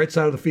the right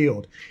side of the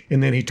field.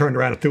 And then he turned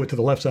around and threw it to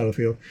the left side of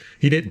the field.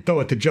 He didn't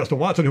throw it to Justin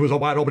Watson, who was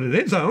wide open in the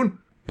end zone,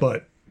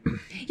 but...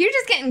 You're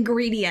just getting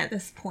greedy at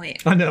this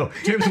point. I know.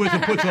 Jameis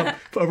Winston puts up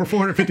over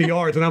 450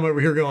 yards, and I'm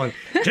over here going,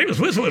 Jameis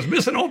Winston was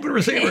missing open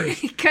receivers.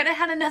 He could have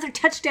had another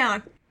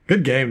touchdown.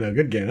 Good game, though.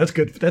 Good game. That's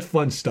good. That's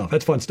fun stuff.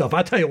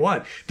 I tell you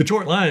what,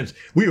 Detroit Lions,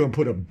 we were going to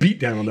put a beat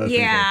down on those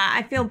people.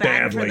 I feel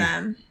bad for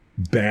them.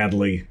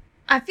 Badly.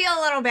 I feel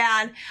a little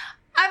bad.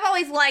 I've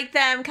always liked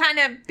them, kind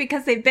of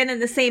because they've been in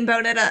the same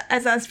boat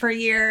as us for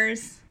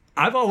years.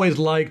 I've always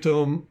liked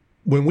them.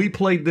 When we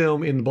played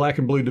them in the black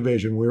and blue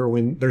division, we were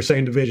in their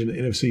same division, the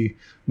NFC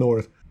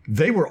North,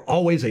 they were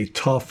always a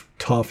tough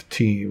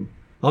team.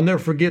 I'll never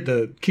forget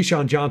the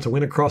Keyshawn Johnson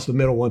went across the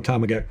middle one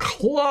time and got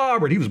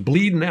clobbered. He was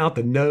bleeding out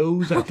the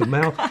nose, out the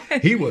mouth.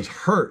 God. He was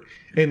hurt.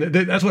 And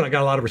that's when I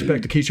got a lot of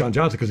respect to Keyshawn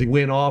Johnson, because he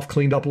went off,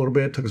 cleaned up a little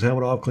bit, took his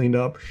helmet off, cleaned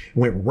up,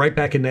 and went right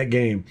back in that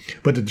game.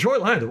 But the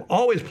Detroit Lions have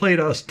always played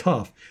us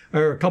tough.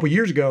 A couple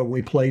years ago when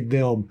we played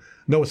them,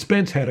 Noah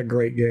Spence had a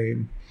great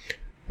game.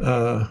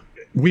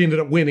 We ended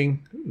up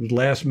winning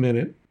last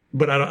minute,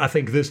 but I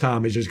think this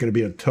time is just going to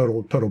be a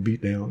total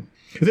beatdown.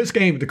 This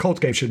game, the Colts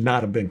game, should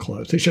not have been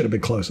close. It shouldn't have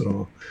been close at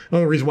all. The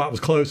only reason why it was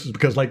close is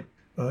because, like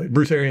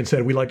Bruce Arians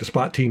said, we like to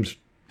spot teams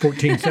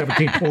 14,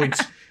 17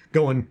 points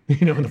going,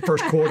 in the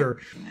first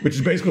quarter, which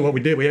is basically what we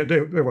did. We had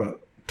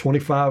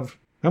 25.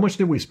 How much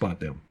did we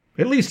spot them?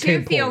 At least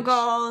 10 points. 2 field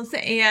goals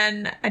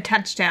and a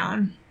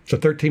touchdown. So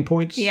 13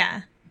 points?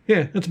 Yeah.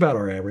 Yeah, that's about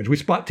our average. We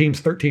spot teams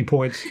 13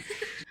 points.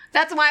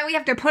 That's why we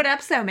have to put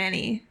up so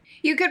many.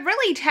 You could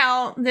really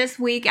tell this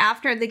week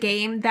after the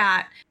game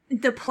that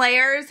the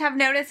players have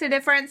noticed a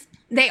difference.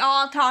 They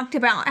all talked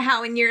about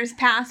how in years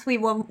past we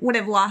would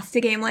have lost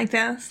a game like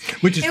this.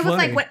 Which is funny. It was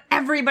like what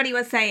everybody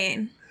was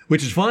saying.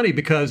 Which is funny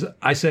because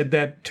I said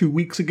that 2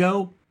 weeks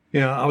ago.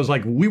 I was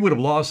like, we would have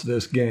lost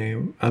this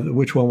game.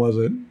 Which one was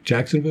it?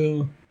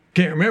 Jacksonville?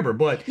 Can't remember,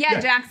 but...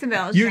 Yeah,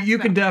 Jacksonville. You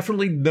can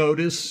definitely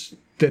notice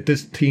that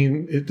this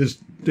team, this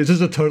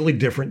is a totally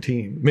different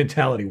team,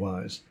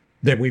 mentality-wise,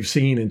 than we've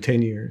seen in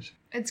 10 years.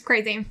 It's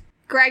crazy.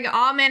 Greg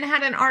Allman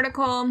had an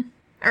article,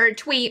 or a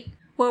tweet,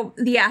 well,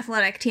 The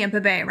Athletic, Tampa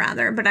Bay,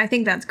 rather, but I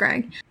think that's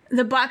Greg.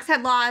 The Bucs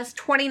had lost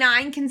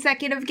 29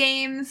 consecutive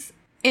games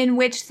in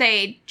which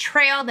they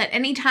trailed at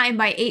any time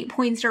by 8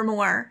 points or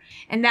more,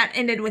 and that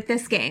ended with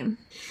this game.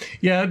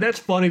 Yeah, that's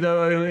funny,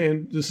 though,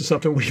 and this is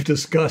something we've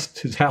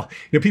discussed, is how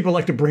people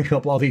like to bring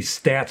up all these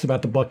stats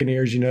about the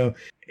Buccaneers,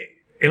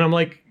 and I'm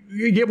like,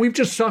 yeah, we've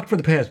just sucked for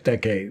the past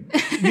decade.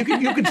 You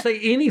can say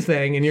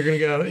anything, and you're going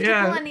to go,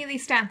 yeah. Pull any of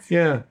these stats.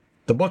 Yeah.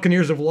 The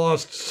Buccaneers have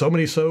lost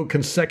so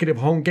consecutive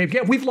home games.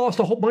 Yeah, we've lost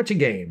a whole bunch of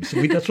games.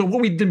 That's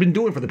what we've been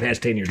doing for the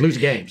past 10 years,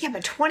 losing games. Yeah,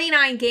 but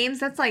 29 games,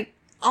 that's like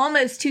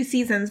almost 2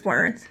 seasons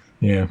worth.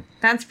 Yeah.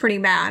 That's pretty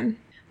bad.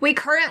 We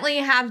currently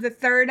have the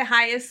third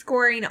highest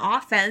scoring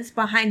offense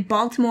behind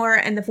Baltimore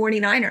and the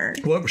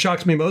 49ers. What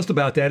shocks me most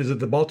about that is that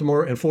the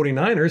Baltimore and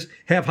 49ers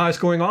have high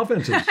scoring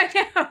offenses.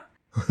 I know.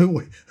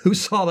 Who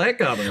saw that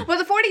coming? Well,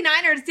 the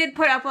 49ers did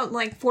put up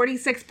like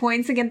 46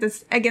 points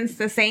against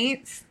the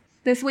Saints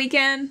this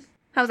weekend.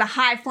 That was a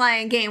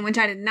high-flying game, which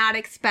I did not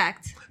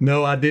expect.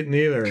 No, I didn't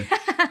either.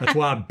 That's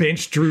why I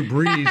benched Drew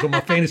Brees on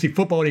my fantasy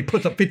football, and he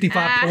puts up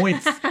 55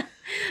 points.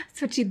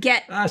 That's what you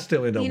get. I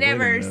still end up winning, You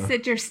never though.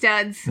 sit your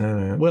studs.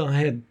 Well, I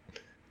had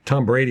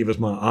Tom Brady was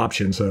my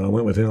option, so I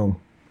went with him.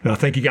 I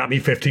think he got me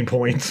 15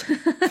 points.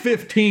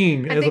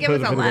 15. I think it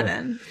was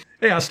 11.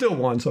 Yeah, I still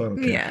won, so I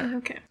don't care. Yeah,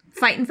 okay.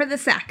 Fighting for the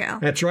Sacco.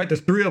 That's right.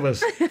 There's three of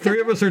us.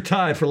 Three of us are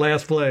tied for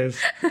last place.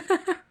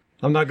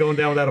 I'm not going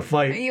down without a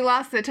fight. You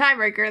lost the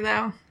tiebreaker,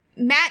 though.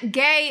 Matt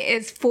Gay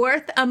is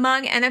 4th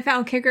among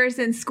NFL kickers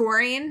in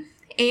scoring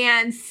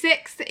and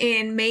 6th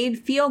in made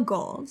field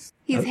goals.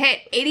 He's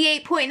hit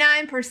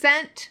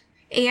 88.9%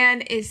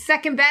 and is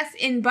second best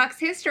in Bucs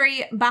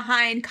history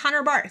behind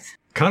Connor Barth.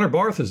 Connor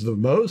Barth is the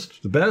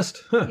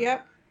best? Huh.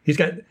 Yep.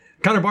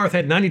 Connor Barth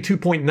had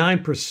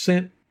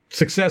 92.9%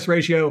 success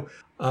ratio.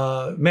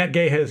 Matt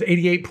Gay has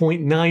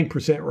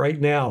 88.9%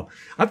 right now.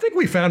 I think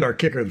we found our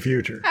kicker of the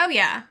future. Oh,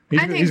 yeah.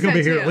 He's going to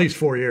be here at least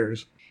 4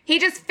 years. He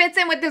just fits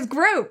in with this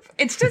group.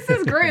 It's just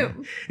this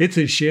group. It's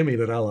his shimmy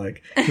that I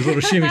like. His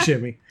little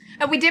shimmy.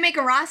 We did make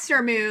a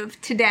roster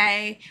move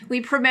today. We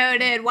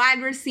promoted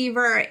wide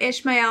receiver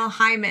Ishmael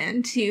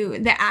Hyman to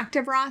the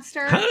active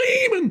roster.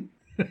 Hyman!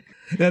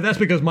 Now, that's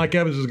because Mike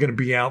Evans is going to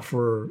be out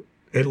for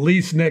at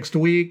least next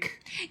week.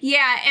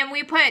 Yeah, and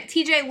we put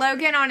TJ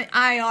Logan on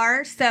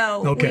IR,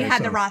 so we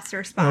had the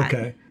roster spot.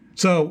 Okay.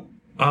 So,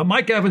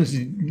 Mike Evans,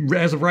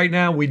 as of right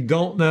now, we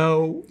don't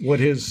know what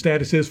his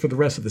status is for the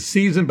rest of the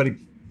season, but he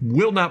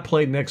will not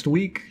play next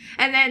week.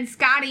 And then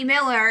Scotty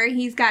Miller,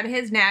 he's got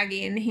his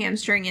nagging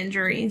hamstring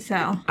injury,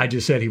 so. I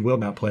just said he will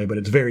not play, but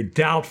it's very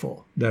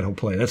doubtful that he'll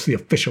play. That's the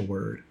official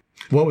word.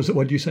 What was it?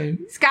 What did you say?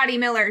 Scotty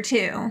Miller,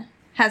 too,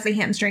 has a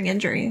hamstring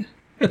injury.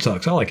 That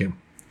sucks. I like him.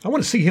 I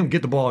want to see him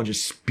get the ball and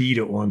just speed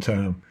it one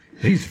time.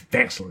 He's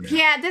faster now.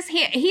 Yeah,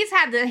 he's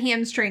had the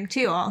hamstring,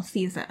 too, all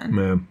season.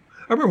 Man.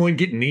 I remember when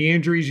getting knee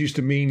injuries used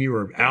to mean you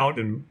were out,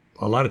 and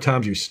a lot of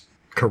times your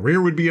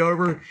career would be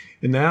over.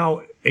 And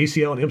now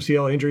ACL and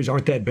MCL injuries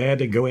aren't that bad.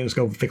 They go in and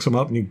go fix them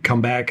up, and you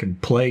come back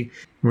and play.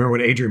 Remember when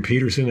Adrian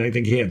Peterson, I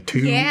think he had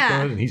 2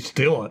 done, and he's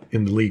still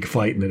in the league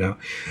fighting it out.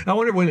 I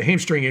wonder when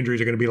hamstring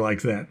injuries are going to be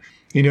like that.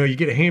 You know, you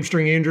get a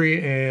hamstring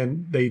injury,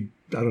 and they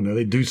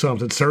do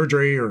something,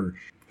 surgery, or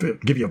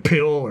give you a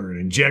pill or an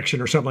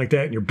injection or something like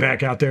that, and you're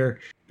back out there.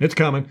 It's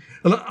coming.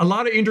 A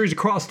lot of injuries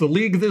across the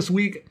league this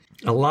week.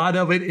 A lot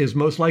of it is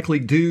most likely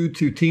due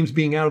to teams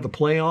being out of the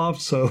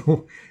playoffs.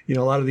 So, you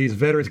know, a lot of these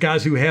veterans,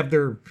 guys who have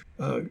their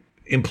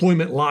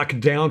employment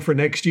locked down for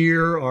next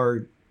year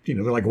are, you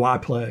know, they're like, why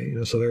play? You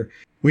know, so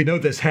we know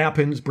this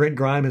happens. Brent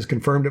Grime has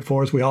confirmed it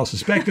for us. We all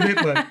suspected it,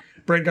 but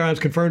Brent Grime's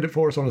confirmed it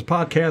for us on his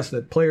podcast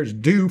that players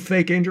do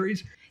fake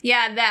injuries.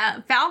 Yeah,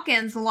 the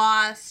Falcons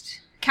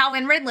lost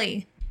Calvin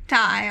Ridley to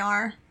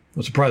IR.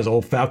 I'm surprised the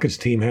old Falcons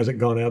team hasn't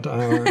gone out to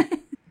IR.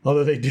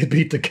 Although they did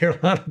beat the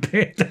Carolina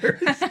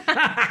Panthers.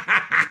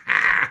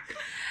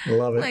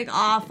 Love it. Like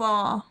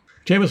awful.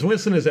 Jameis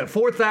Winston is at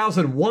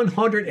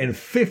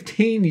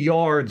 4,115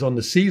 yards on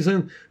the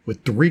season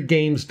with 3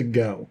 games to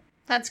go.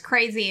 That's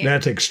crazy.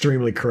 That's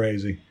extremely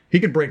crazy. He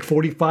could break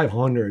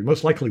 4,500.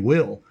 Most likely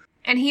will.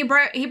 And he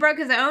broke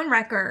his own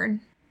record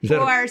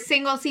for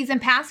single season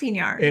passing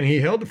yards. And he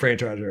held the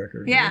franchise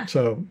record. Yeah. Right?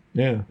 So,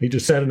 yeah, he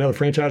just set another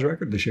franchise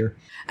record this year.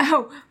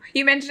 Oh,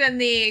 you mentioned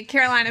the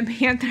Carolina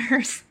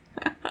Panthers.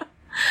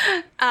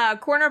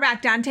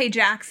 Cornerback Dante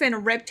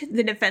Jackson ripped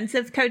the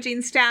defensive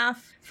coaching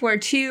staff for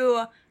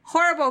 2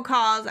 horrible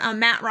calls on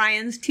Matt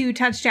Ryan's 2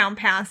 touchdown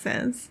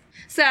passes.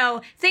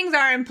 So things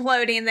are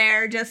imploding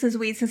there, just as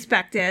we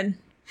suspected.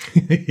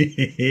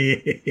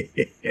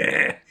 It's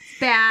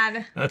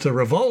bad. That's a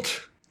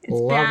revolt.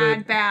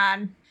 It's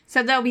bad.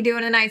 So they'll be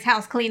doing a nice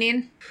house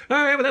cleaning. All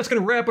right, well, that's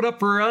going to wrap it up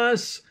for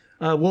us.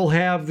 We'll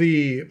have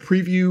the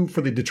preview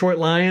for the Detroit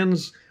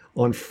Lions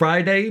on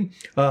Friday.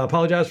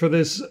 Apologize for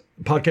this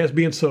podcast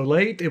being so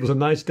late. It was a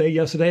nice day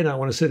yesterday, and I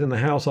want to sit in the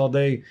house all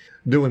day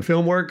doing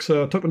film work.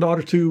 So I took my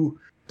daughter to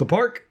the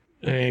park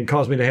and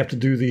caused me to have to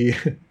do the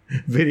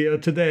video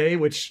today,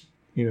 which,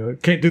 you know,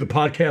 can't do the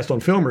podcast on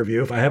film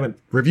review if I haven't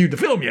reviewed the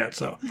film yet.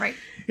 So right.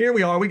 Here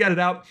we are. We got it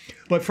out.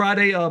 But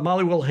Friday,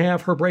 Molly will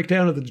have her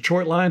breakdown of the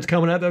Detroit Lions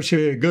coming up. That should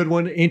be a good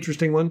one,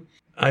 interesting one.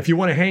 If you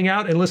want to hang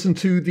out and listen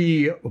to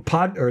the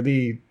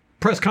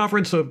press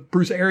conference of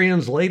Bruce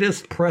Arians'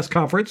 latest press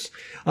conference,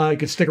 you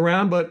can stick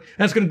around. But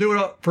that's going to do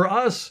it for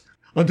us.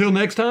 Until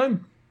next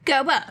time.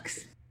 Go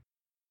Bucks.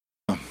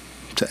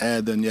 To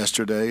add than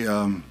yesterday,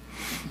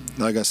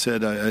 like I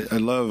said, I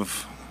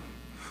love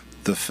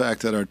the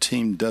fact that our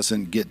team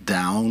doesn't get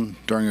down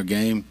during a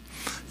game.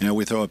 You know,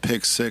 we throw a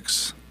pick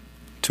six,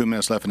 2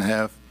 minutes left in the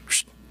half.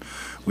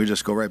 We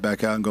just go right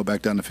back out and go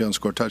back down the field and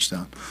score a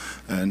touchdown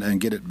and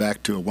get it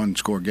back to a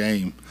 1-score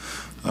game.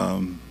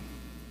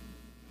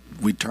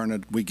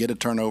 we get a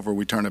turnover,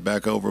 we turn it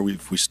back over, we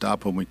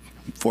stop them, we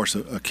force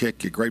a kick,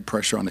 get great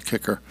pressure on the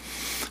kicker.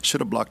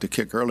 Should have blocked the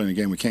kick early in the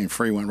game. We came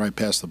free, went right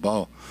past the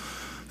ball,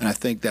 and I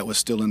think that was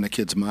still in the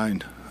kid's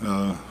mind.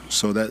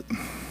 So that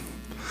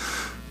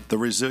the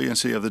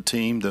resiliency of the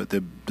team,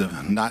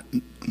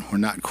 we're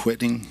not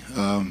quitting,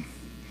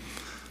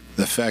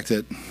 the fact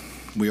that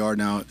we are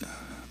now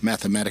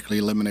mathematically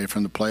eliminated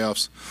from the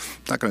playoffs,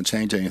 not going to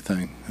change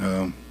anything.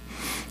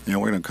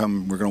 We're going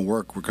to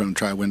work, we're going to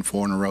try to win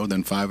 4 in a row,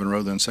 then 5 in a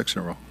row, then 6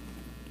 in a row.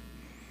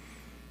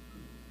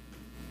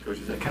 Coach,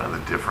 is that kind of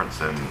the difference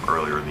in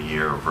earlier in the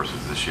year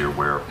versus this year,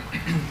 where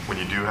when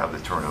you do have the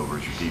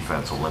turnovers, your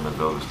defense will limit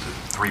those to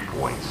 3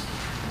 points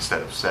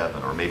instead of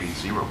 7, or maybe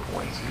 0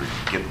 points? You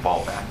get the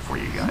ball back for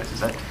you guys.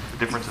 Is that the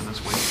difference in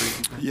this win?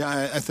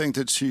 Yeah, I think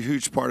that's a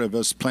huge part of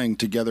us playing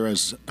together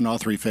as in all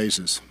 3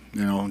 phases.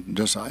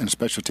 Just in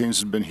special teams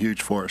has been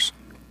huge for us.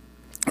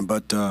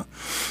 But, to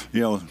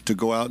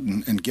go out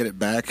and get it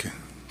back,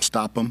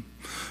 stop them,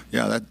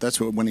 that's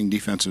what winning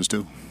defenses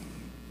do.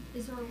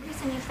 Is there a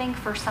reason you think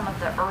for some of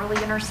the early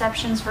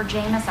interceptions for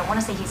Jameis? I want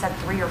to say he's had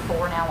 3 or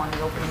 4 now on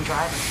the opening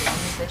drive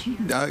of the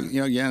game this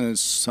year. Again,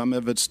 some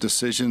of it's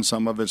decision,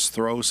 some of it's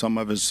throw, some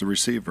of it's the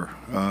receiver.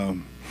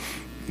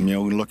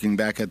 Looking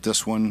back at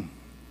this one,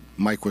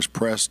 Mike was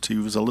pressed. He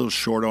was a little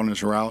short on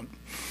his route.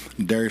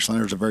 Darius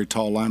Leonard's a very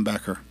tall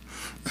linebacker.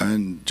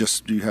 And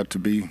just you have to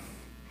be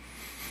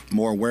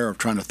more aware of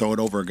trying to throw it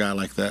over a guy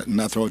like that and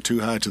not throw it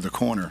too high to the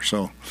corner.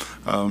 So,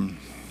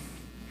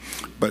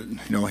 but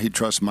he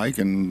trusts Mike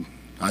and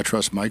I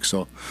trust Mike,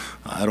 so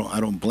I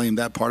don't blame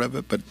that part of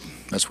it, but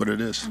that's what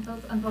it is.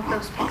 On both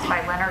those picks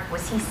by Leonard,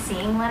 was he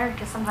seeing Leonard?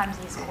 Because sometimes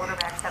these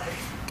quarterbacks have a...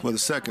 Well,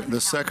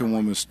 the second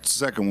one was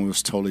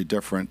totally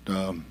different.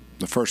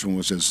 The first one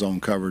was just zone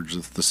coverage.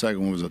 The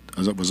second one was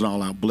an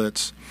all-out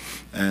blitz,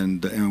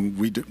 and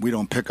we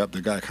don't pick up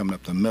the guy coming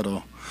up the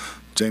middle.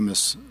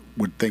 Jameis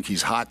would think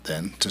he's hot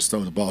then, just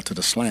throw the ball to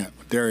the slant.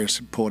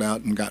 Darius pulled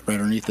out and got right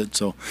underneath it,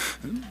 so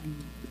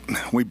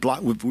we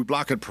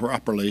block it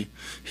properly.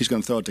 He's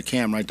going to throw it to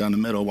Cam right down the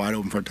middle, wide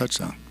open for a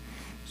touchdown.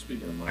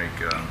 Speaking of Mike,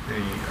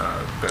 any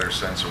better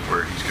sense of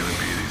where he's going to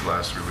be these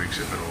last 3 weeks,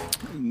 if at all?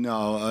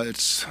 No,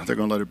 they're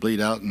going to let it bleed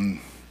out and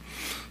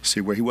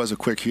see where he was. A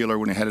quick healer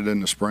when he had it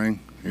in the spring,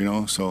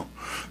 so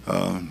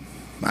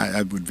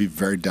I would be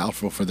very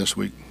doubtful for this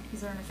week. Is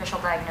there an official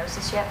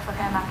diagnosis yet for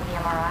him after the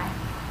MRI?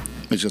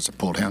 It's just a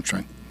pulled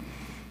hamstring.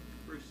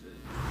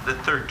 The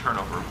third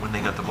turnover, when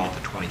they got the ball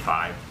to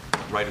 25,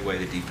 right away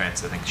the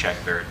defense, I think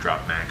Shaq Barrett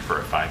dropped Mack for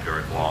a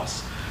 5-yard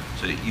loss.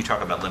 So you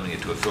talk about limiting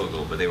it to a field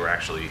goal, but they were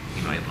actually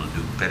able to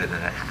do better than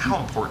that. How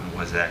important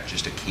was that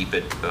just to keep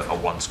it a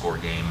one-score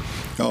game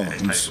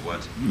as tight as it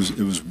was?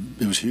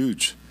 It was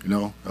huge,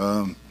 and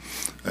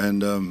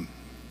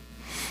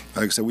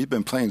like I said, we've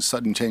been playing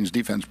sudden change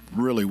defense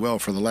really well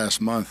for the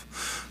last month,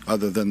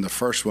 other than the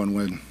first one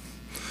when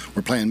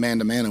we're playing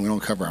man-to-man and we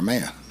don't cover our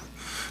man.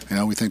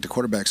 We think the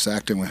quarterback's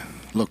sacked and we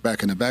look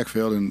back in the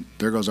backfield and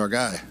there goes our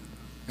guy.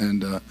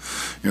 And,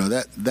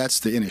 that's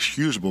the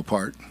inexcusable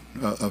part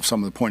of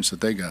some of the points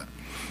that they got.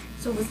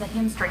 So was the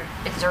hamstring,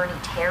 is there any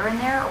tear in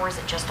there or is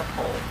it just a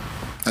pull?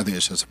 I think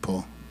it's just a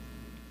pull.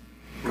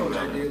 Coach,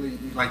 ideally,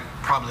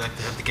 probably like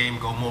to have the game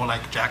go more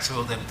like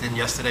Jacksonville than it did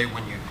yesterday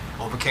when you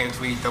overcame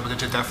 3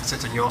 double-digit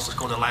deficits and you also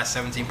scored the last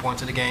 17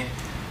 points of the game.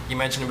 You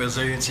mentioned the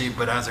resiliency,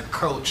 but as a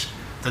coach,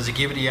 does it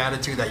give you the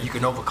attitude that you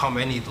can overcome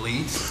any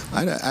leads?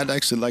 I'd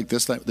actually like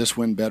this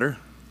win better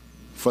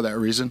for that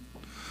reason.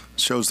 It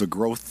shows the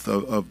growth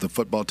of the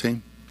football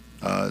team.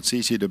 It's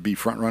easy to be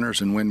front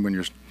runners and win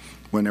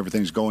when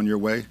everything's going your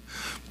way,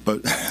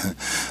 but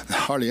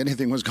hardly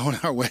anything was going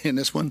our way in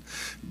this one.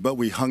 But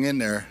we hung in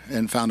there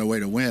and found a way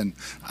to win.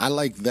 I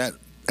like that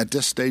at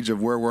this stage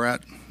of where we're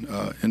at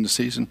in the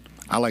season.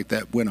 I like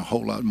that win a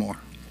whole lot more.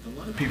 A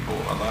lot of people,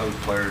 a lot of the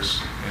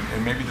players,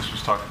 and maybe this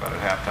was talked about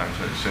at halftime,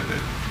 said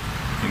that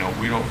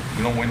we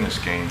don't win this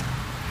game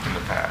in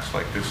the past.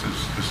 Like this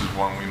is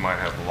one we might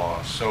have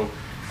lost. So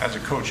as a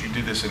coach, you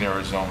did this in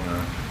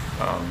Arizona.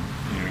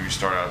 You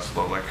start out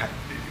slow. Like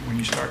when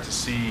you start to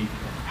see,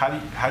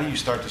 how do you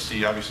start to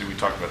see? Obviously, we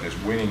talked about this.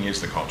 Winning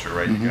is the culture,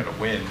 right? Mm-hmm. You got to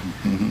win.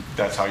 Mm-hmm.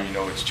 That's how you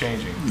know it's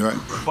changing. Right.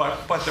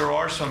 But there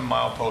are some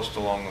mileposts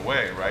along the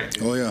way, right?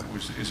 Oh yeah.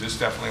 Is this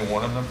definitely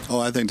one of them? Oh,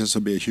 I think this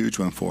will be a huge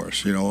one for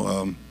us.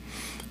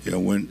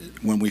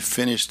 When we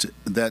finished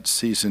that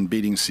season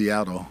beating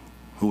Seattle,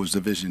 who was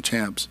division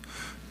champs,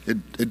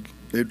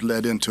 it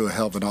led into a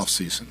hell of an off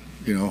season.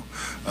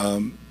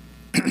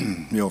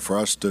 For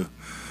us to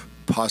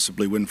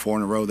possibly win 4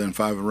 in a row, then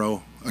 5 in a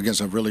row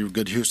against a really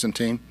good Houston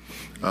team,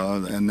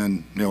 and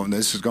then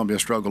this is going to be a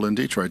struggle in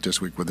Detroit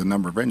this week with the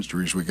number of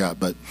injuries we got.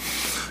 But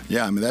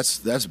yeah,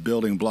 that's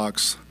building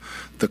blocks.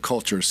 The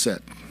culture is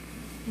set,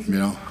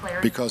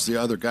 because the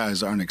other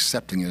guys aren't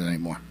accepting it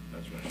anymore.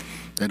 That's right.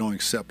 They don't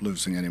accept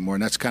losing anymore,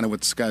 and that's kind of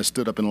what this guy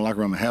stood up in the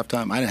locker room at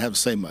halftime. I didn't have to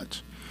say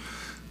much.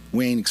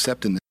 We ain't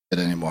accepting it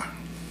anymore.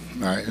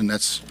 All right, and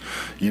that's,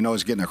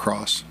 it's getting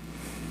across.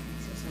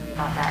 So sorry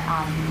about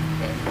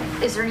that.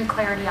 Is there any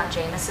clarity on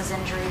Jameis's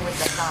injury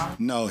with the thumb?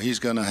 No, he's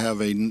going to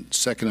have a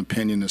second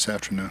opinion this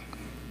afternoon.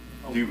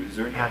 Is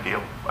there any idea?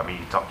 I mean,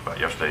 you talked about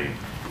yesterday,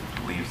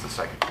 he leaves the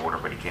second quarter,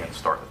 but he can't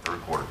start the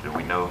third quarter. Do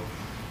we know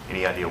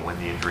any idea when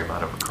the injury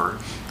might have occurred?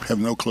 Have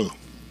no clue.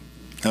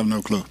 Have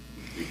no clue.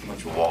 Did he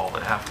punch a wall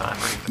at halftime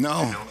or anything?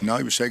 No,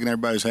 he was shaking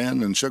everybody's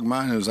hand and shook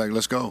mine and was like,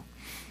 let's go.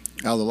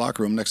 Out of the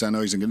locker room, next thing I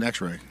know, he's going to get an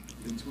x-ray.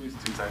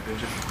 Two-time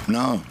vision?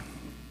 No.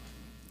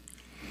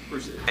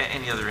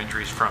 Any other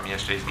injuries from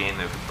yesterday's game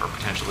that are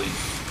potentially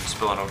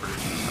spilling over to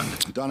Sunday?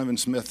 Donovan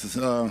Smith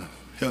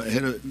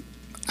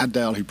I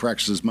doubt he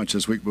practices as much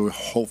this week, but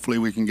hopefully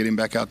we can get him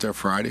back out there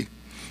Friday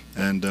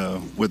and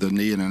with a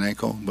knee and an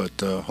ankle.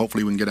 But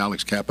hopefully we can get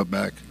Alex Kappa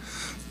back.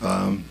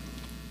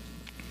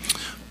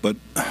 But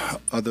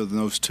other than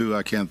those two,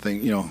 I can't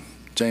think.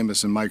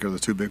 Jameis and Mike are the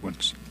two big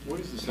ones. What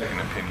is the second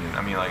opinion?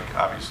 I mean, like,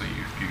 obviously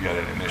you get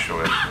an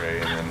initial x-ray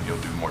and then you'll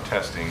do more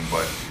testing,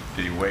 but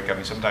did you wake up? I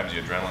mean, sometimes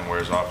the adrenaline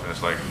wears off and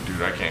it's like,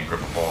 dude, I can't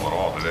grip a ball at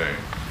all today.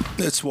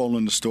 It's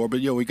swollen the store, but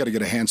we got to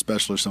get a hand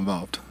specialist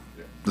involved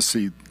to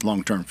see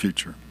long-term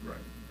future. Right.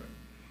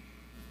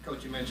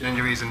 Coach, you mentioned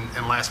injuries,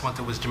 and last month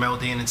it was Jamel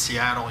Dean in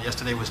Seattle.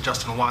 Yesterday was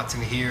Justin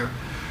Watson here.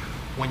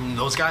 When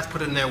those guys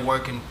put in their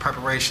work in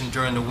preparation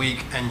during the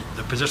week and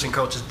the position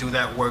coaches do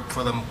that work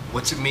for them,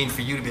 what's it mean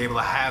for you to be able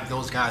to have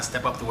those guys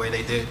step up the way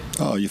they did?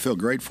 Oh, you feel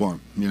great for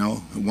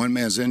them. One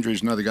man's injury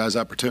is another guy's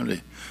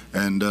opportunity.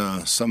 And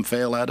some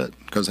fail at it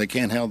because they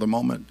can't handle the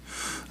moment.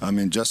 I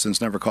mean,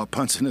 Justin's never caught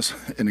punts in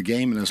a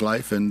game in his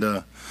life, and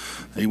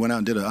he went out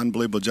and did an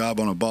unbelievable job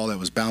on a ball that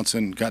was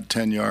bouncing, got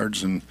 10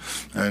 yards, and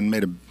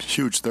made a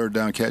huge third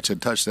down catch, a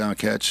touchdown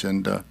catch.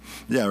 And,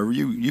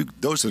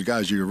 those are the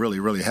guys you're really,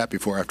 really happy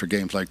for after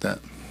games like that.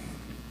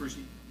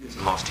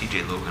 Lost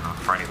T.J. Logan on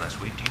Friday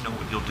last week. Do you know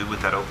what you'll do with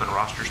that open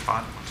roster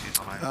spot once he's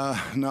on?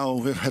 No,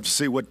 we'll have to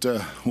see what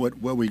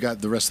we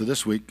got the rest of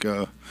this week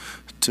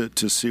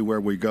to see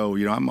where we go.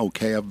 I'm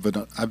okay.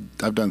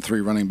 I've done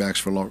three running backs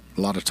for a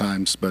lot of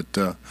times, but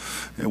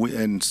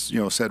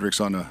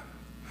Cedric's on the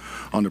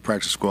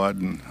practice squad,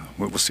 and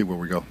we'll see where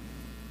we go.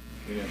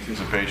 In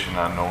anticipation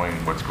on knowing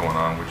what's going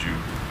on, would you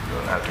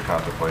have to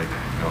contemplate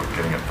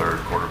getting a third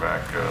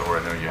quarterback? Or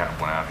I know you have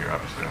one out here,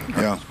 obviously, on the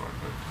practice squad.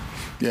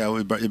 Yeah,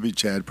 it'd be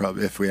Chad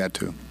probably if we had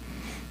to.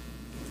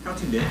 How's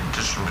he been?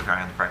 Just from a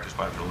guy on the practice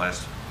squad for the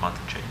last month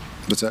and change.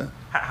 What's that?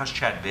 How's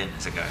Chad been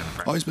as a guy on the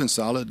practice? Oh, he's been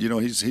solid.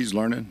 He's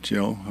learning.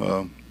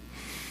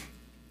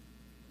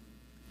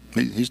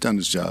 He's done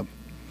his job.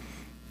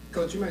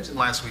 Coach, you mentioned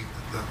last week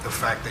the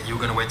fact that you were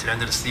going to wait to the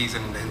end of the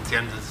season and the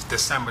end of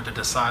December to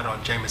decide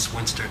on Jameis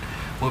Winston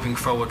moving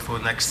forward for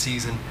next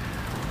season.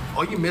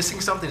 Are you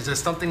missing something? Is there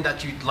something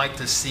that you'd like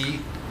to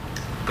see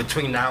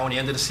between now and the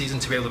end of the season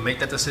to be able to make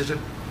that decision?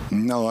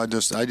 No, I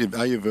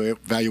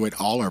evaluate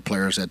all our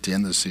players at the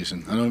end of the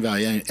season. I don't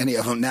evaluate any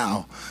of them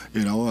now,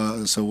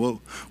 So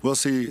we'll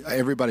see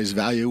everybody's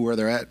value where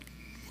they're at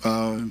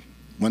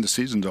when the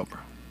season's over.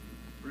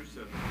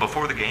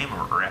 Before the game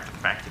or after the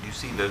fact, did you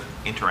see the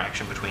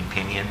interaction between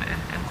Pinion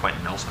and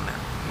Quentin Nelson there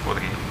before the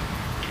game?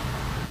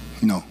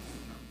 No.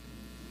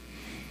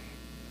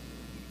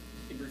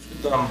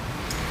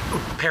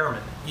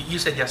 Perriman, you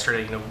said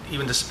yesterday,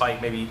 even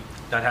despite maybe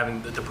not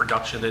having the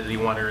production that he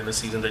wanted in the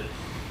season, that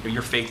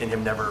your faith in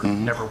him never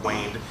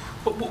waned.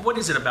 What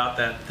is it about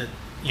that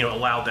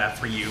allowed that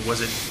for you?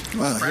 Was it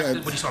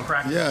what you saw in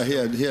practice? Yeah,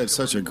 he had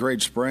such a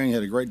great spring. He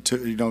had a great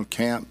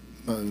camp.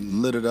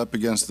 Lit it up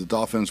against the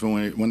Dolphins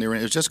when they were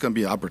in. It's just going to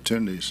be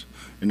opportunities,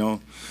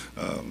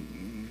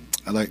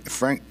 like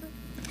Frank.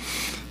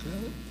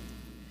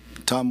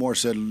 Tom Moore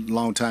said a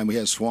long time we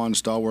had Swan,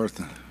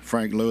 Stallworth,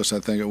 Frank Lewis, I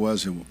think it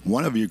was.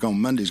 One of you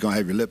Monday's going to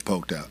have your lip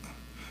poked out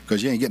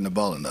because you ain't getting the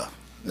ball enough.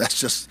 That's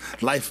just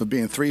life of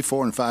being 3,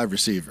 4, and 5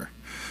 receiver.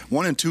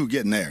 1 and 2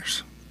 getting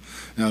theirs.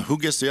 Now, who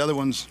gets the other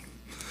ones?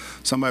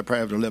 Somebody probably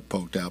have their lip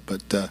poked out,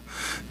 but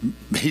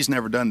he's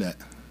never done that.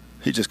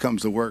 He just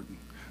comes to work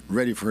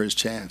ready for his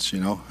chance,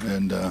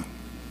 and the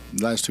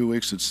last 2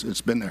 weeks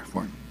it's been there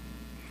for him.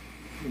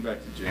 Coming back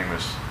to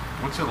Jameis,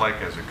 what's it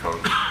like as a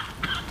coach?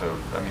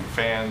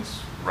 Fans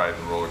ride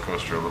the roller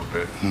coaster a little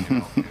bit,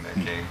 in that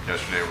game.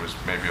 Yesterday was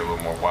maybe a little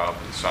more wild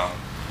than some.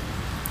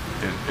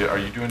 Are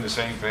you doing the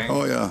same thing?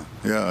 Oh yeah.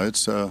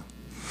 It's you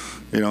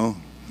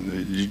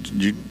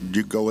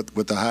go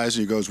with the highs,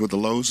 and he goes with the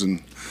lows,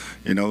 and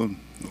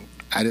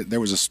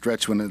there was a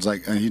stretch when it's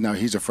like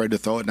he's afraid to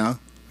throw it now.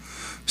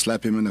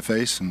 Slap him in the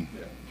face and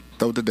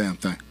throw the damn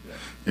thing.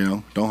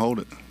 Don't hold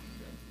it.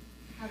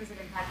 How does it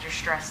impact your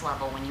stress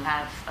level when you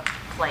have a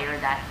player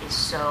that is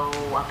so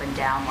up and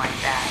down like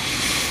that?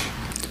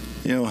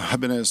 I've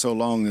been at it so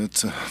long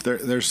that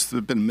there's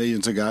been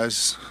millions of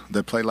guys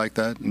that play like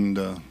that, and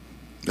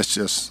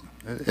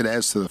it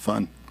adds to the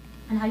fun.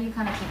 And how do you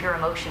kind of keep your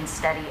emotions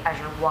steady as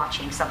you're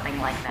watching something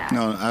like that?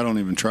 No, I don't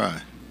even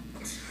try.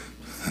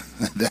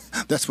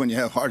 That's when you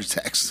have heart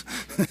attacks.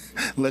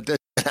 Let that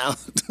out.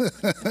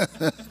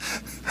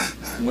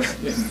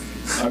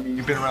 I mean,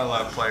 you've been around a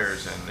lot of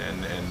players,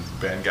 and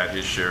Ben got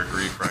his share of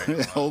grief,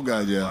 right? Oh,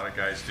 God, yeah. A lot of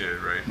guys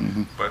did, right?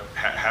 Mm-hmm. But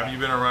have you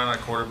been around a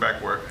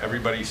quarterback where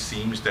everybody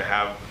seems to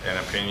have an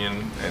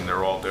opinion and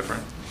they're all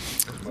different?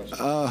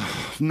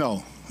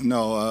 No.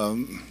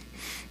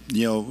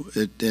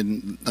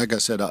 And like I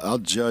said, I'll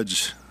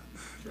judge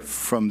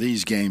from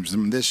these games,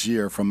 from this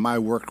year, from my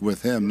work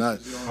with him, not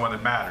the only one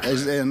that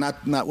matters, and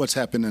not what's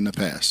happened in the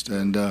past.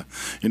 And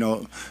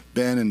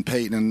Ben and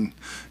Peyton,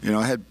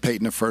 I had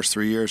Peyton the first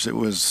 3 years. It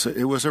was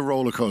a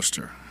roller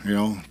coaster.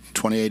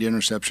 28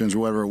 interceptions or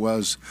whatever it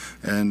was,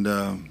 and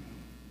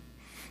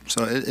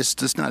so it's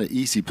just not an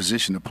easy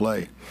position to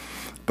play.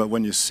 But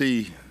when you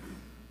see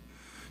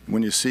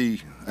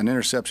an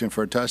interception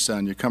for a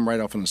touchdown, you come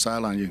right off on the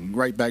sideline, you can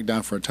right back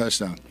down for a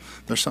touchdown.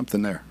 There's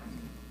something there.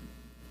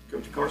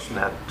 Coach Carson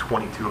had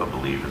 22, I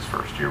believe, his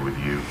first year with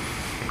you,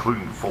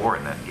 including 4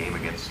 in that game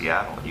against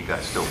Seattle, and you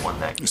guys still won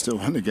that game. You still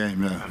won the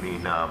game, yeah. I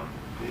mean,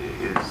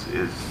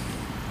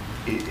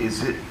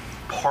 is it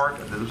part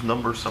of those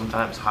numbers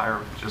sometimes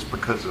higher just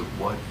because of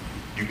what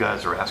you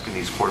guys are asking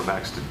these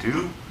quarterbacks to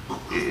do?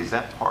 Is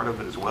that part of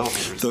it as well?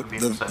 I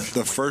mean,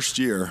 the first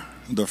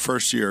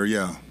year,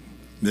 yeah.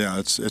 Yeah,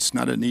 it's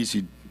not an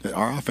easy.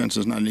 Our offense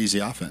is not an easy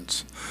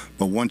offense,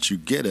 but once you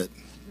get it,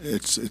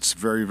 it's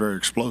very, very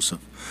explosive,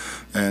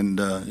 and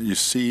you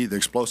see the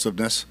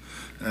explosiveness,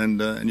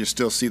 and you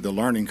still see the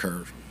learning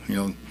curve.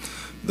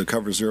 The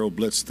cover 0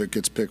 blitz that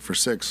gets picked for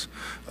 6,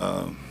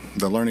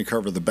 the learning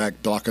curve of the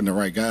back blocking the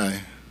right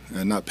guy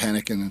and not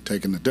panicking and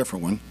taking a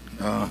different one,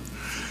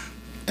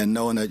 and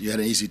knowing that you had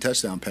an easy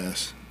touchdown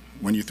pass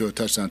when you threw a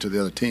touchdown to the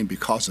other team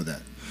because of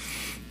that.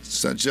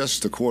 It's not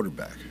just the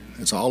quarterback.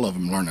 It's all of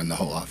them learning the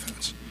whole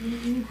offense.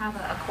 When you have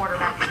a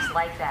quarterback who's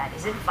like that,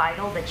 is it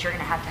vital that you're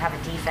going to have a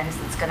defense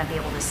that's going to be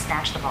able to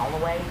snatch the ball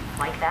away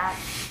like that?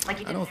 I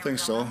don't think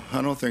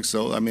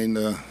so. I mean,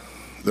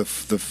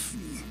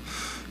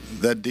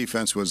 that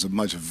defense was a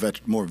much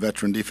more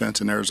veteran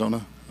defense in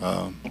Arizona,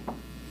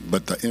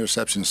 but the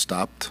interception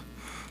stopped.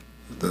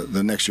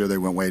 The next year they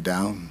went way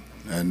down,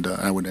 and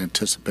I would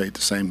anticipate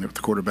the same with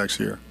the quarterbacks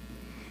here.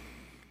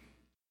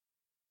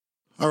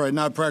 All right,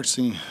 now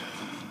practicing.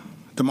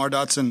 DeMar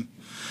Dotson,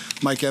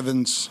 Mike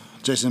Evans,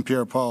 Jason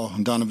Pierre-Paul,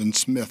 and Donovan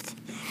Smith.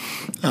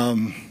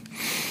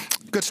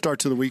 Good start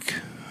to the week.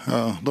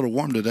 A little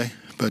warm today,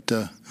 but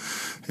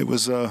it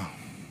was a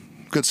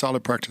good,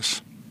 solid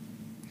practice.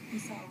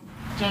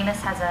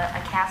 Jameis has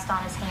a cast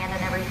on his hand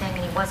and everything,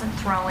 and he wasn't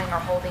throwing or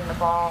holding the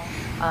ball.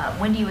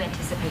 When do you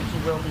anticipate he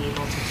will be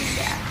able to do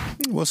that?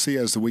 We'll see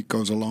as the week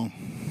goes along.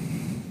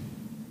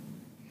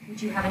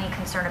 Would you have any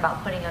concern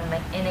about putting him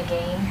in a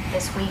game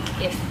this week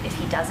if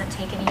he doesn't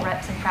take any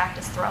reps in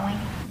practice throwing?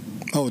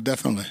 Oh,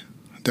 definitely.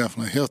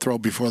 He'll throw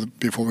before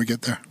we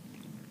get there.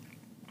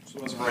 So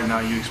as of right now,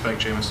 you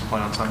expect Jameis to play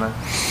on Sunday?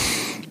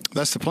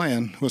 That's the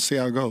plan. We'll see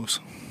how it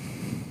goes.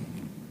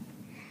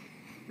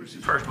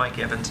 First, Mike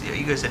Evans, are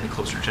you guys any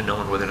closer to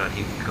knowing whether or not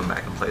he can come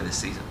back and play this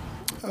season?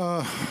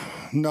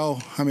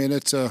 No. I mean,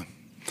 it's a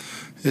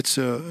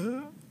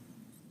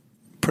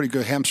pretty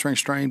good hamstring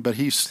strain, but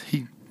he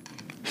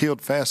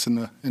healed fast in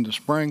the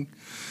spring,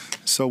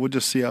 so we'll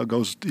just see how it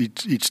goes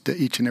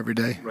each and every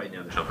day. Right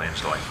now, there's no plans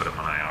to put him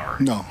on IR.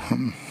 No.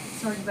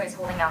 So are you guys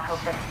holding out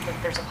hope that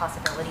there's a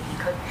possibility he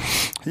could?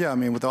 Yeah, I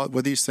mean,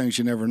 with these things,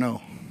 you never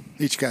know.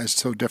 Each guy's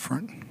so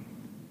different.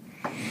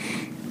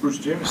 Bruce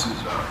Jameis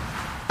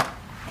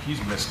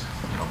he's missed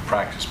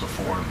practice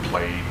before and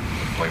played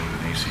with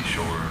an AC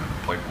shoulder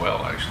and played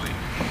well actually.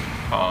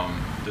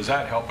 Does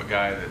that help a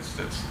guy that's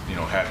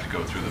had to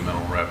go through the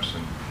mental reps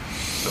and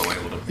still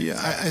able to?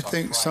 Yeah, I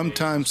think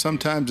sometimes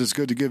it's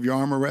good to give your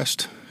arm a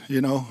rest,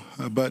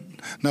 but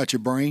not your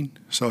brain.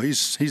 So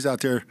he's out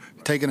there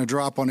taking a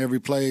drop on every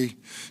play,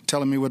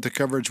 telling me what the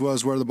coverage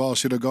was, where the ball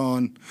should have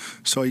gone.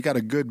 So he got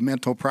a good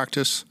mental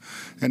practice,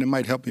 and it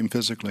might help him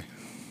physically.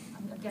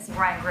 I'm guessing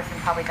Ryan Griffin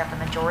probably got the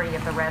majority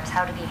of the reps.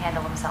 How did he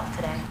handle himself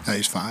today?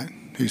 He's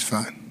fine.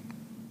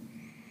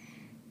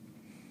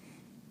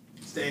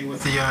 Staying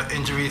with the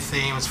injury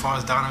theme as far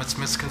as Donovan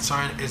Smith's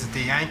concerned, is it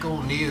the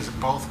ankle, knee, is it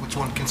both? Which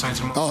one concerns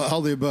you most?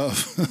 All the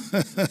above.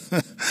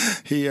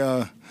 He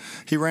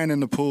ran in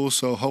the pool,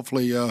 so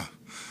hopefully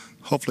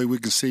we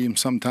can see him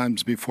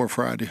sometimes before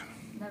Friday.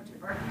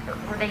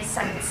 Were they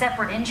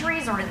separate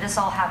injuries, or did this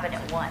all happen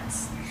at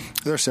once?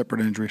 They're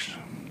separate injuries.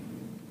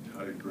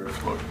 How did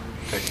Griff look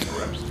taking the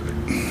reps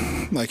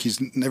today? Like he's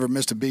never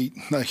missed a beat.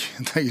 Like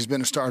he's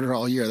been a starter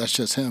all year. That's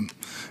just him,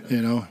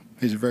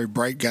 He's a very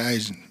bright guy.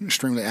 He's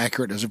extremely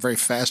accurate. It's a very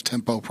fast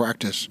tempo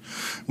practice.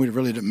 We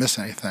really didn't miss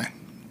anything.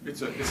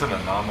 It's an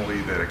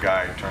anomaly that a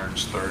guy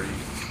turns 30,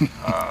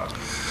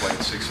 played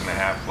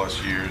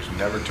 6.5+ years,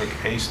 never took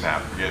a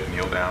snap, forget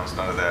kneel downs,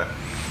 none of that.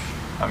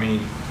 I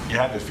mean, you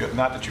had to feel,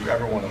 not that you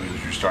ever want to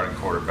lose your starting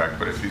quarterback,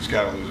 but if he's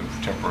got to lose him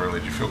temporarily,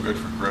 do you feel good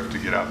for Griff to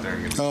get out there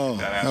and get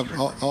that after?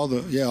 All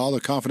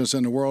the confidence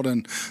in the world,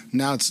 and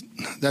now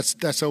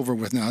that's over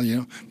with now.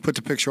 Put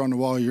the picture on the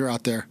wall. You're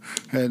out there,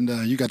 and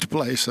you got to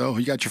play. So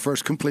you got your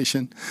first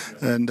completion,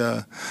 and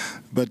I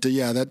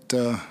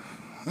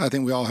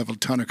think we all have a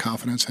ton of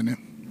confidence in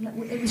him.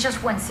 It was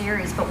just one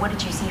series, but what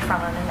did you see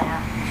from him in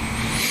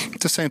that?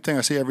 It's the same thing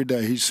I see every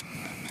day. He's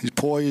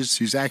poised,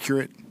 he's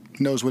accurate,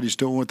 knows what he's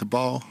doing with the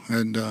ball,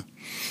 and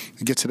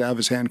he gets it out of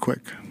his hand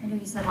quick. I know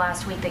you said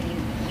last week that you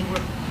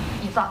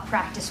thought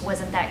practice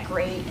wasn't that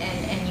great,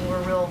 and you were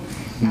real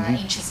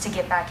anxious to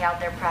get back out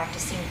there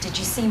practicing. Did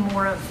you see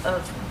more of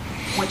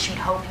what you'd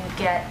hope you'd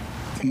get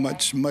today?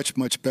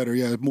 Much better,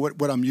 yeah.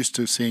 What I'm used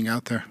to seeing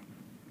out there.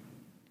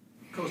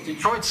 Coach,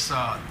 Detroit's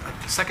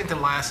second to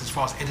last as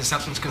far as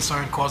interceptions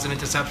concerned, causing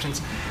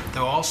interceptions.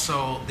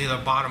 They're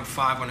the bottom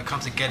 5 when it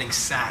comes to getting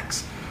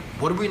sacks.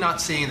 What are we not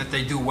seeing that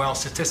they do well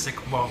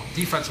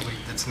defensively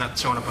that's not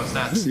showing up as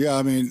that? Yeah,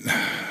 I mean,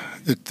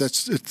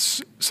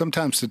 it's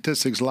sometimes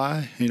statistics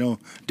lie.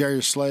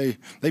 Darius Slay,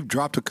 they've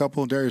dropped a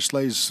couple. Darius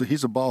Slay's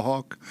he's a ball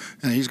hawk,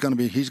 and he's gonna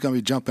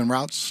be jumping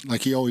routes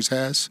like he always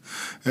has,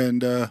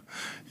 and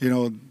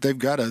they've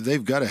got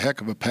a heck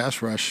of a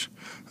pass rush.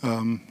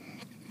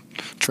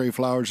 Trey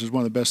Flowers is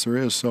one of the best there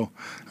is. So,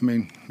 I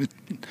mean,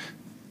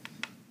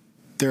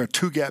 they're a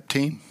 2-gap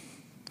team,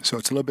 so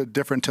it's a little bit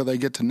different until they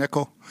get to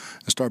nickel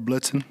and start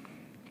blitzing.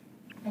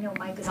 I know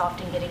Mike is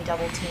often getting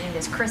double-teamed.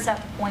 Is Chris at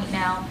the point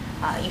now,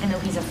 even though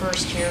he's a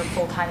first-year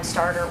full-time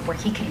starter, where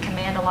he can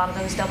command a lot of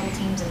those double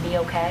teams and be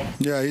okay?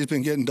 Yeah, he's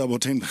been getting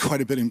double-teamed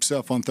quite a bit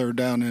himself on third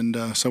down,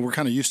 and so we're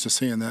kind of used to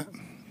seeing that.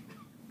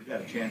 We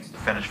got a chance to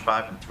finish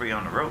 5-3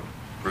 on the road,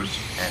 Bruce,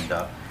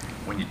 and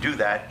when you do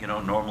that,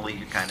 normally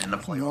you're kind of in the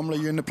playoffs. Normally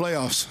you're in the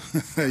playoffs,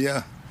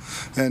 yeah.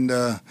 And,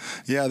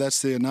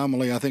 that's the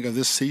anomaly, I think, of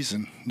this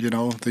season.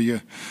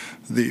 The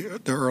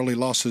early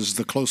losses,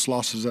 the close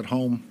losses at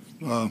home,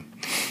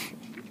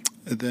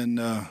 then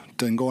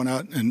going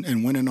out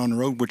and winning on the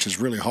road, which is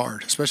really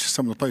hard, especially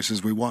some of the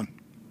places we won.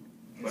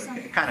 But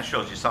it kind of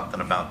shows you something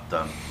about,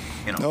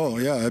 Oh,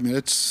 yeah. I mean,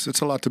 it's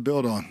a lot to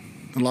build on.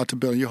 A lot to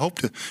build. You hope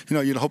to,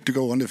 you'd hope to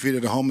go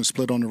undefeated at home and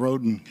split on the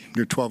road, and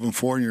you're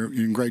 12-4 and you're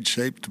in great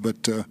shape.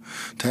 But to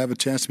have a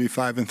chance to be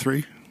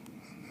 5-3,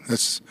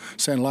 that's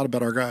saying a lot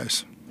about our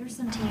guys. There's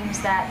some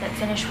teams that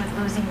finish with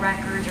losing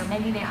records, or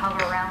maybe they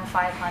hover around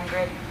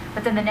 500,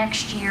 but then the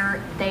next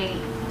year they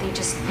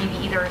just maybe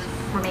either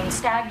remain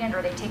stagnant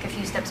or they take a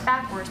few steps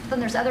backwards. But then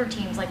there's other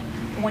teams like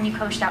the one you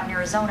coached out in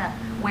Arizona,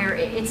 where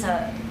it's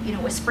a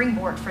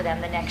springboard for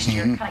them the next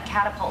year, kind of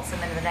catapults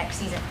them into the next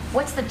season.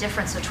 What's the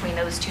difference between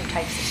those two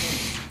types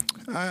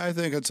of teams? I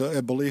think it's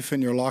a belief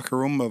in your locker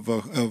room of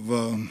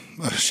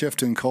a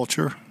shift in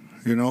culture.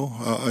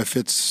 If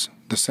it's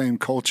the same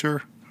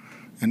culture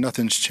and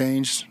nothing's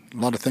changed, a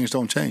lot of things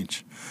don't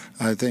change.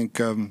 I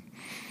think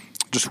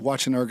just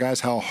watching our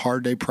guys, how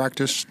hard they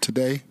practice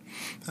today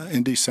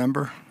in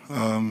December,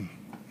 I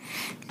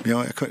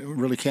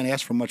really can't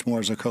ask for much more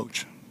as a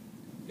coach.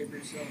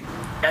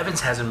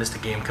 Evans hasn't missed a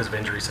game because of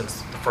injury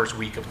since the first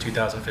week of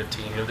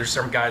 2015. There's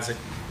some guys that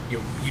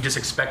you just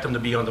expect them to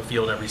be on the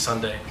field every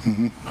Sunday.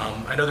 Mm-hmm.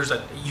 I know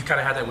you kind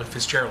of had that with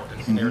Fitzgerald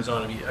in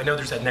Arizona. I know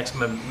there's that next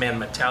man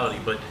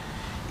mentality, but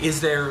is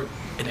there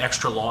an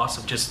extra loss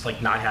of just like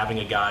not having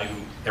a guy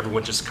who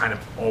everyone just kind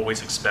of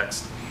always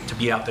expects to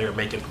be out there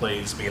making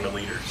plays, being a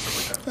leader,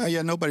 stuff like that?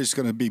 Yeah, nobody's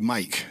going to be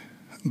Mike,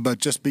 but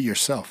just be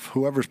yourself.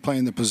 Whoever's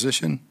playing the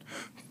position,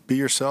 be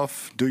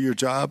yourself, do your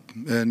job,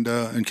 and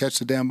catch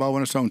the damn ball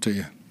when it's thrown to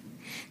you.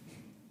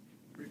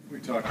 We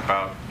talked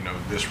about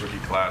this rookie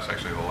class.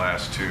 Actually, the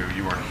last two.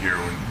 You weren't here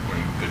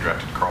when they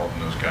drafted Carlton,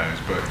 those guys,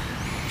 but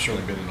you've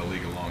certainly been in the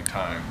league a long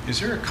time. Is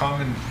there a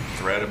common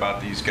thread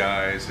about these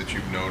guys that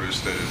you've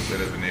noticed that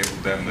have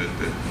enabled them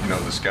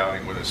that the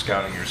scouting, whether it's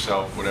scouting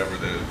yourself, whatever,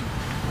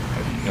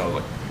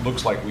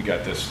 looks like we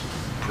got this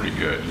pretty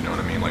good. You know what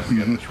I mean? Like we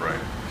got this right.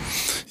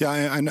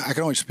 Yeah, I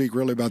can only speak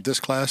really about this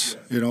class,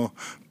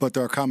 but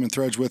there are common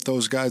threads with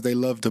those guys. They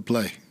love to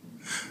play.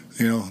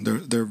 They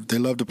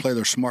love to play.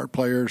 They're smart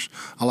players.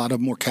 A lot of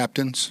them were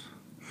captains.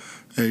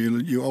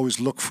 You always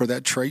look for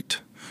that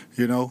trait,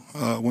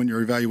 when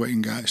you're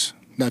evaluating guys,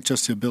 not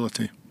just the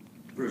ability.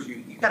 Bruce,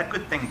 you got a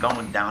good thing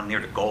going down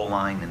near the goal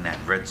line in that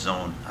red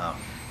zone.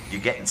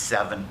 You're getting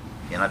 7.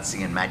 You're not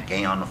seeing Matt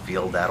Gay on the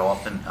field that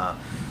often.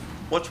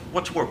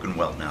 What's working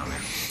well down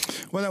there?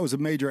 Well, that was a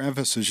major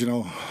emphasis.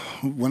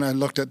 When I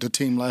looked at the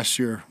team last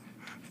year,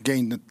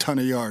 gained a ton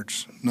of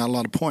yards, not a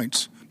lot of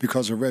points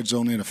because of red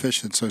zone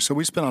inefficiency. So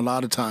we spent a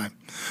lot of time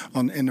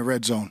in the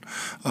red zone,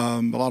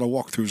 a lot of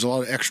walkthroughs, a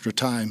lot of extra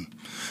time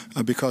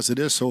because it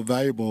is so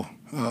valuable.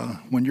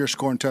 When you're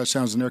scoring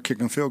touchdowns and they're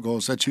kicking field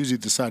goals, that's usually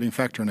the deciding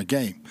factor in a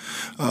game.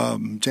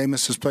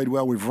 Jameis has played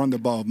well. We've run the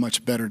ball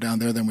much better down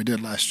there than we did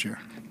last year.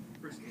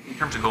 In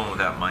terms of going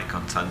without Mike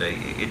on Sunday,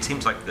 it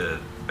seems like the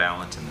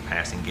balance in the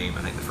passing game,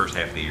 I think the first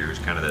half of the year is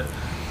kind of the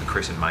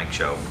Chris and Mike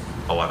show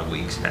a lot of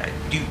weeks.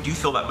 Do you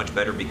feel that much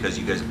better because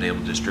you guys have been able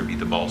to distribute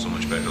the ball so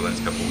much better the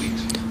last couple of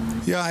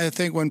weeks? Yeah, I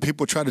think when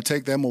people try to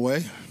take them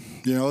away,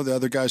 the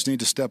other guys need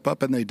to step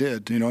up, and they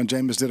did. And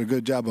Jameis did a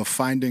good job of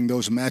finding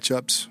those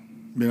matchups.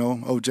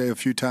 OJ a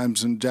few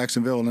times in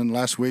Jacksonville, and then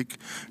last week,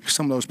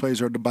 some of those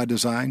plays are by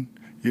design.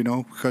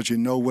 Because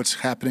what's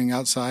happening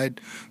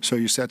outside, so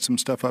you set some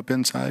stuff up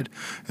inside.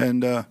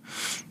 And,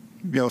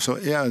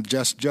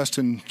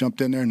 Justin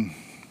jumped in there and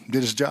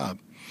did his job.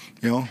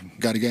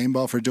 got a game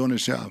ball for doing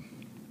his job.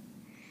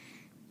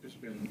 There's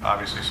been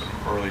obviously some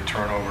early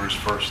turnovers,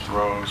 first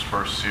throws,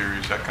 first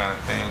series, that kind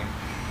of thing.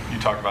 You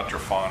talked about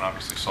Trafon,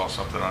 obviously saw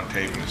something on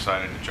tape and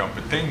decided to jump,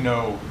 but they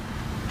know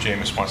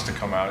Jameis wants to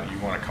come out, you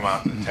want to come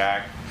out and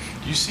attack.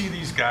 Do you see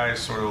these guys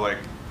sort of like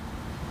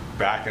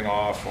backing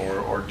off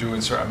or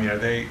doing so? I mean, are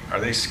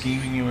they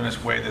scheming you in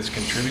this way that's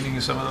contributing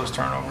to some of those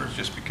turnovers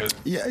just because?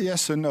 Yeah,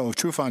 yes and no.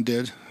 Trufant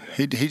did.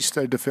 He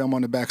studied the film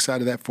on the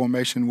backside of that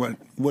formation.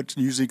 What's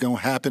usually going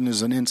to happen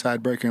is an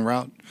inside breaking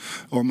route,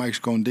 or Mike's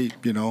going deep.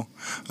 The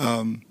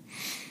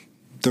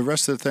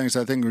rest of the things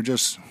I think are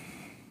just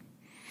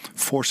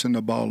forcing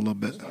the ball a little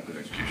bit.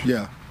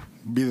 Yeah,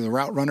 be the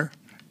route runner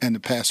and the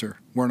passer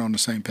weren't on the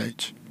same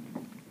page.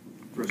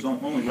 There's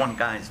only one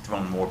guy's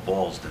thrown more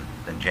balls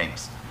than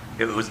James.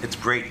 It's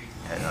Brady.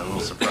 A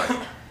little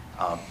surprised.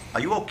 Are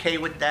you okay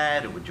with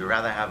that, or would you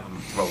rather have him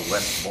throw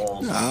less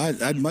balls?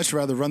 I'd much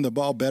rather run the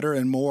ball better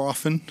and more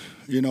often,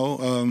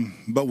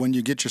 but when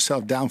you get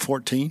yourself down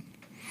 14,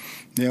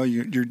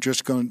 you're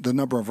just going. The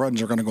number of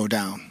runs are going to go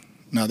down.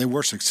 Now they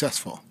were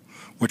successful,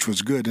 which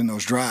was good in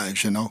those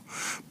drives,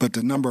 but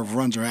the number of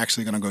runs are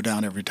actually going to go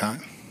down every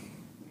time.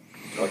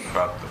 Talked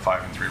about the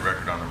 5-3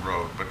 record on the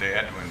road, but they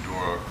had to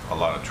endure a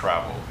lot of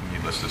travel.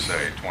 Needless to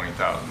say,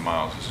 20,000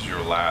 miles. This is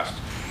your last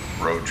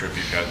road trip.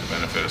 You've had the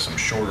benefit of some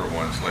shorter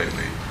ones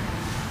lately.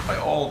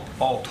 All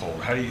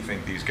told, how do you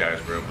think these guys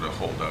were able to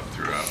hold up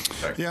throughout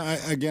Texas? Yeah,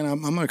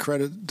 I'm going to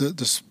credit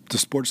the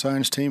sports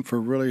science team for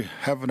really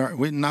having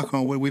knock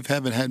on wood, we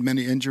haven't had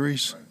many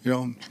injuries.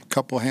 A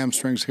couple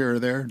hamstrings here or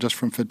there just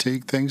from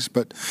fatigue things,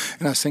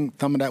 and I think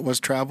some of that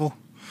was travel.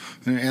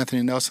 And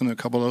Anthony Nelson, a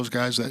couple of those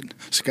guys,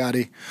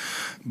 Scotty,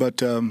 but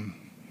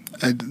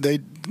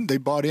they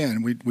bought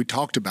in. We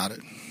talked about it.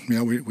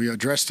 We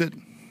addressed it.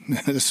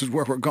 This is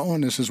where we're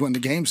going. This is when the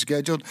game's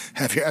scheduled.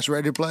 Have your ass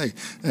ready to play.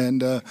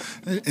 And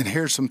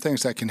here's some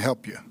things that can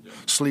help you,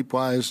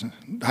 sleep-wise,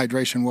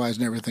 hydration-wise,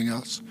 and everything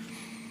else.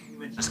 You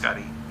mentioned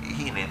Scotty.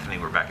 He and Anthony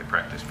were back at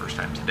practice first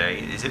time today.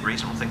 Is it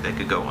reasonable to think they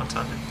could go on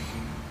Sunday?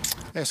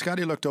 Yeah,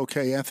 Scotty looked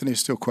okay. Anthony's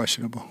still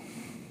questionable.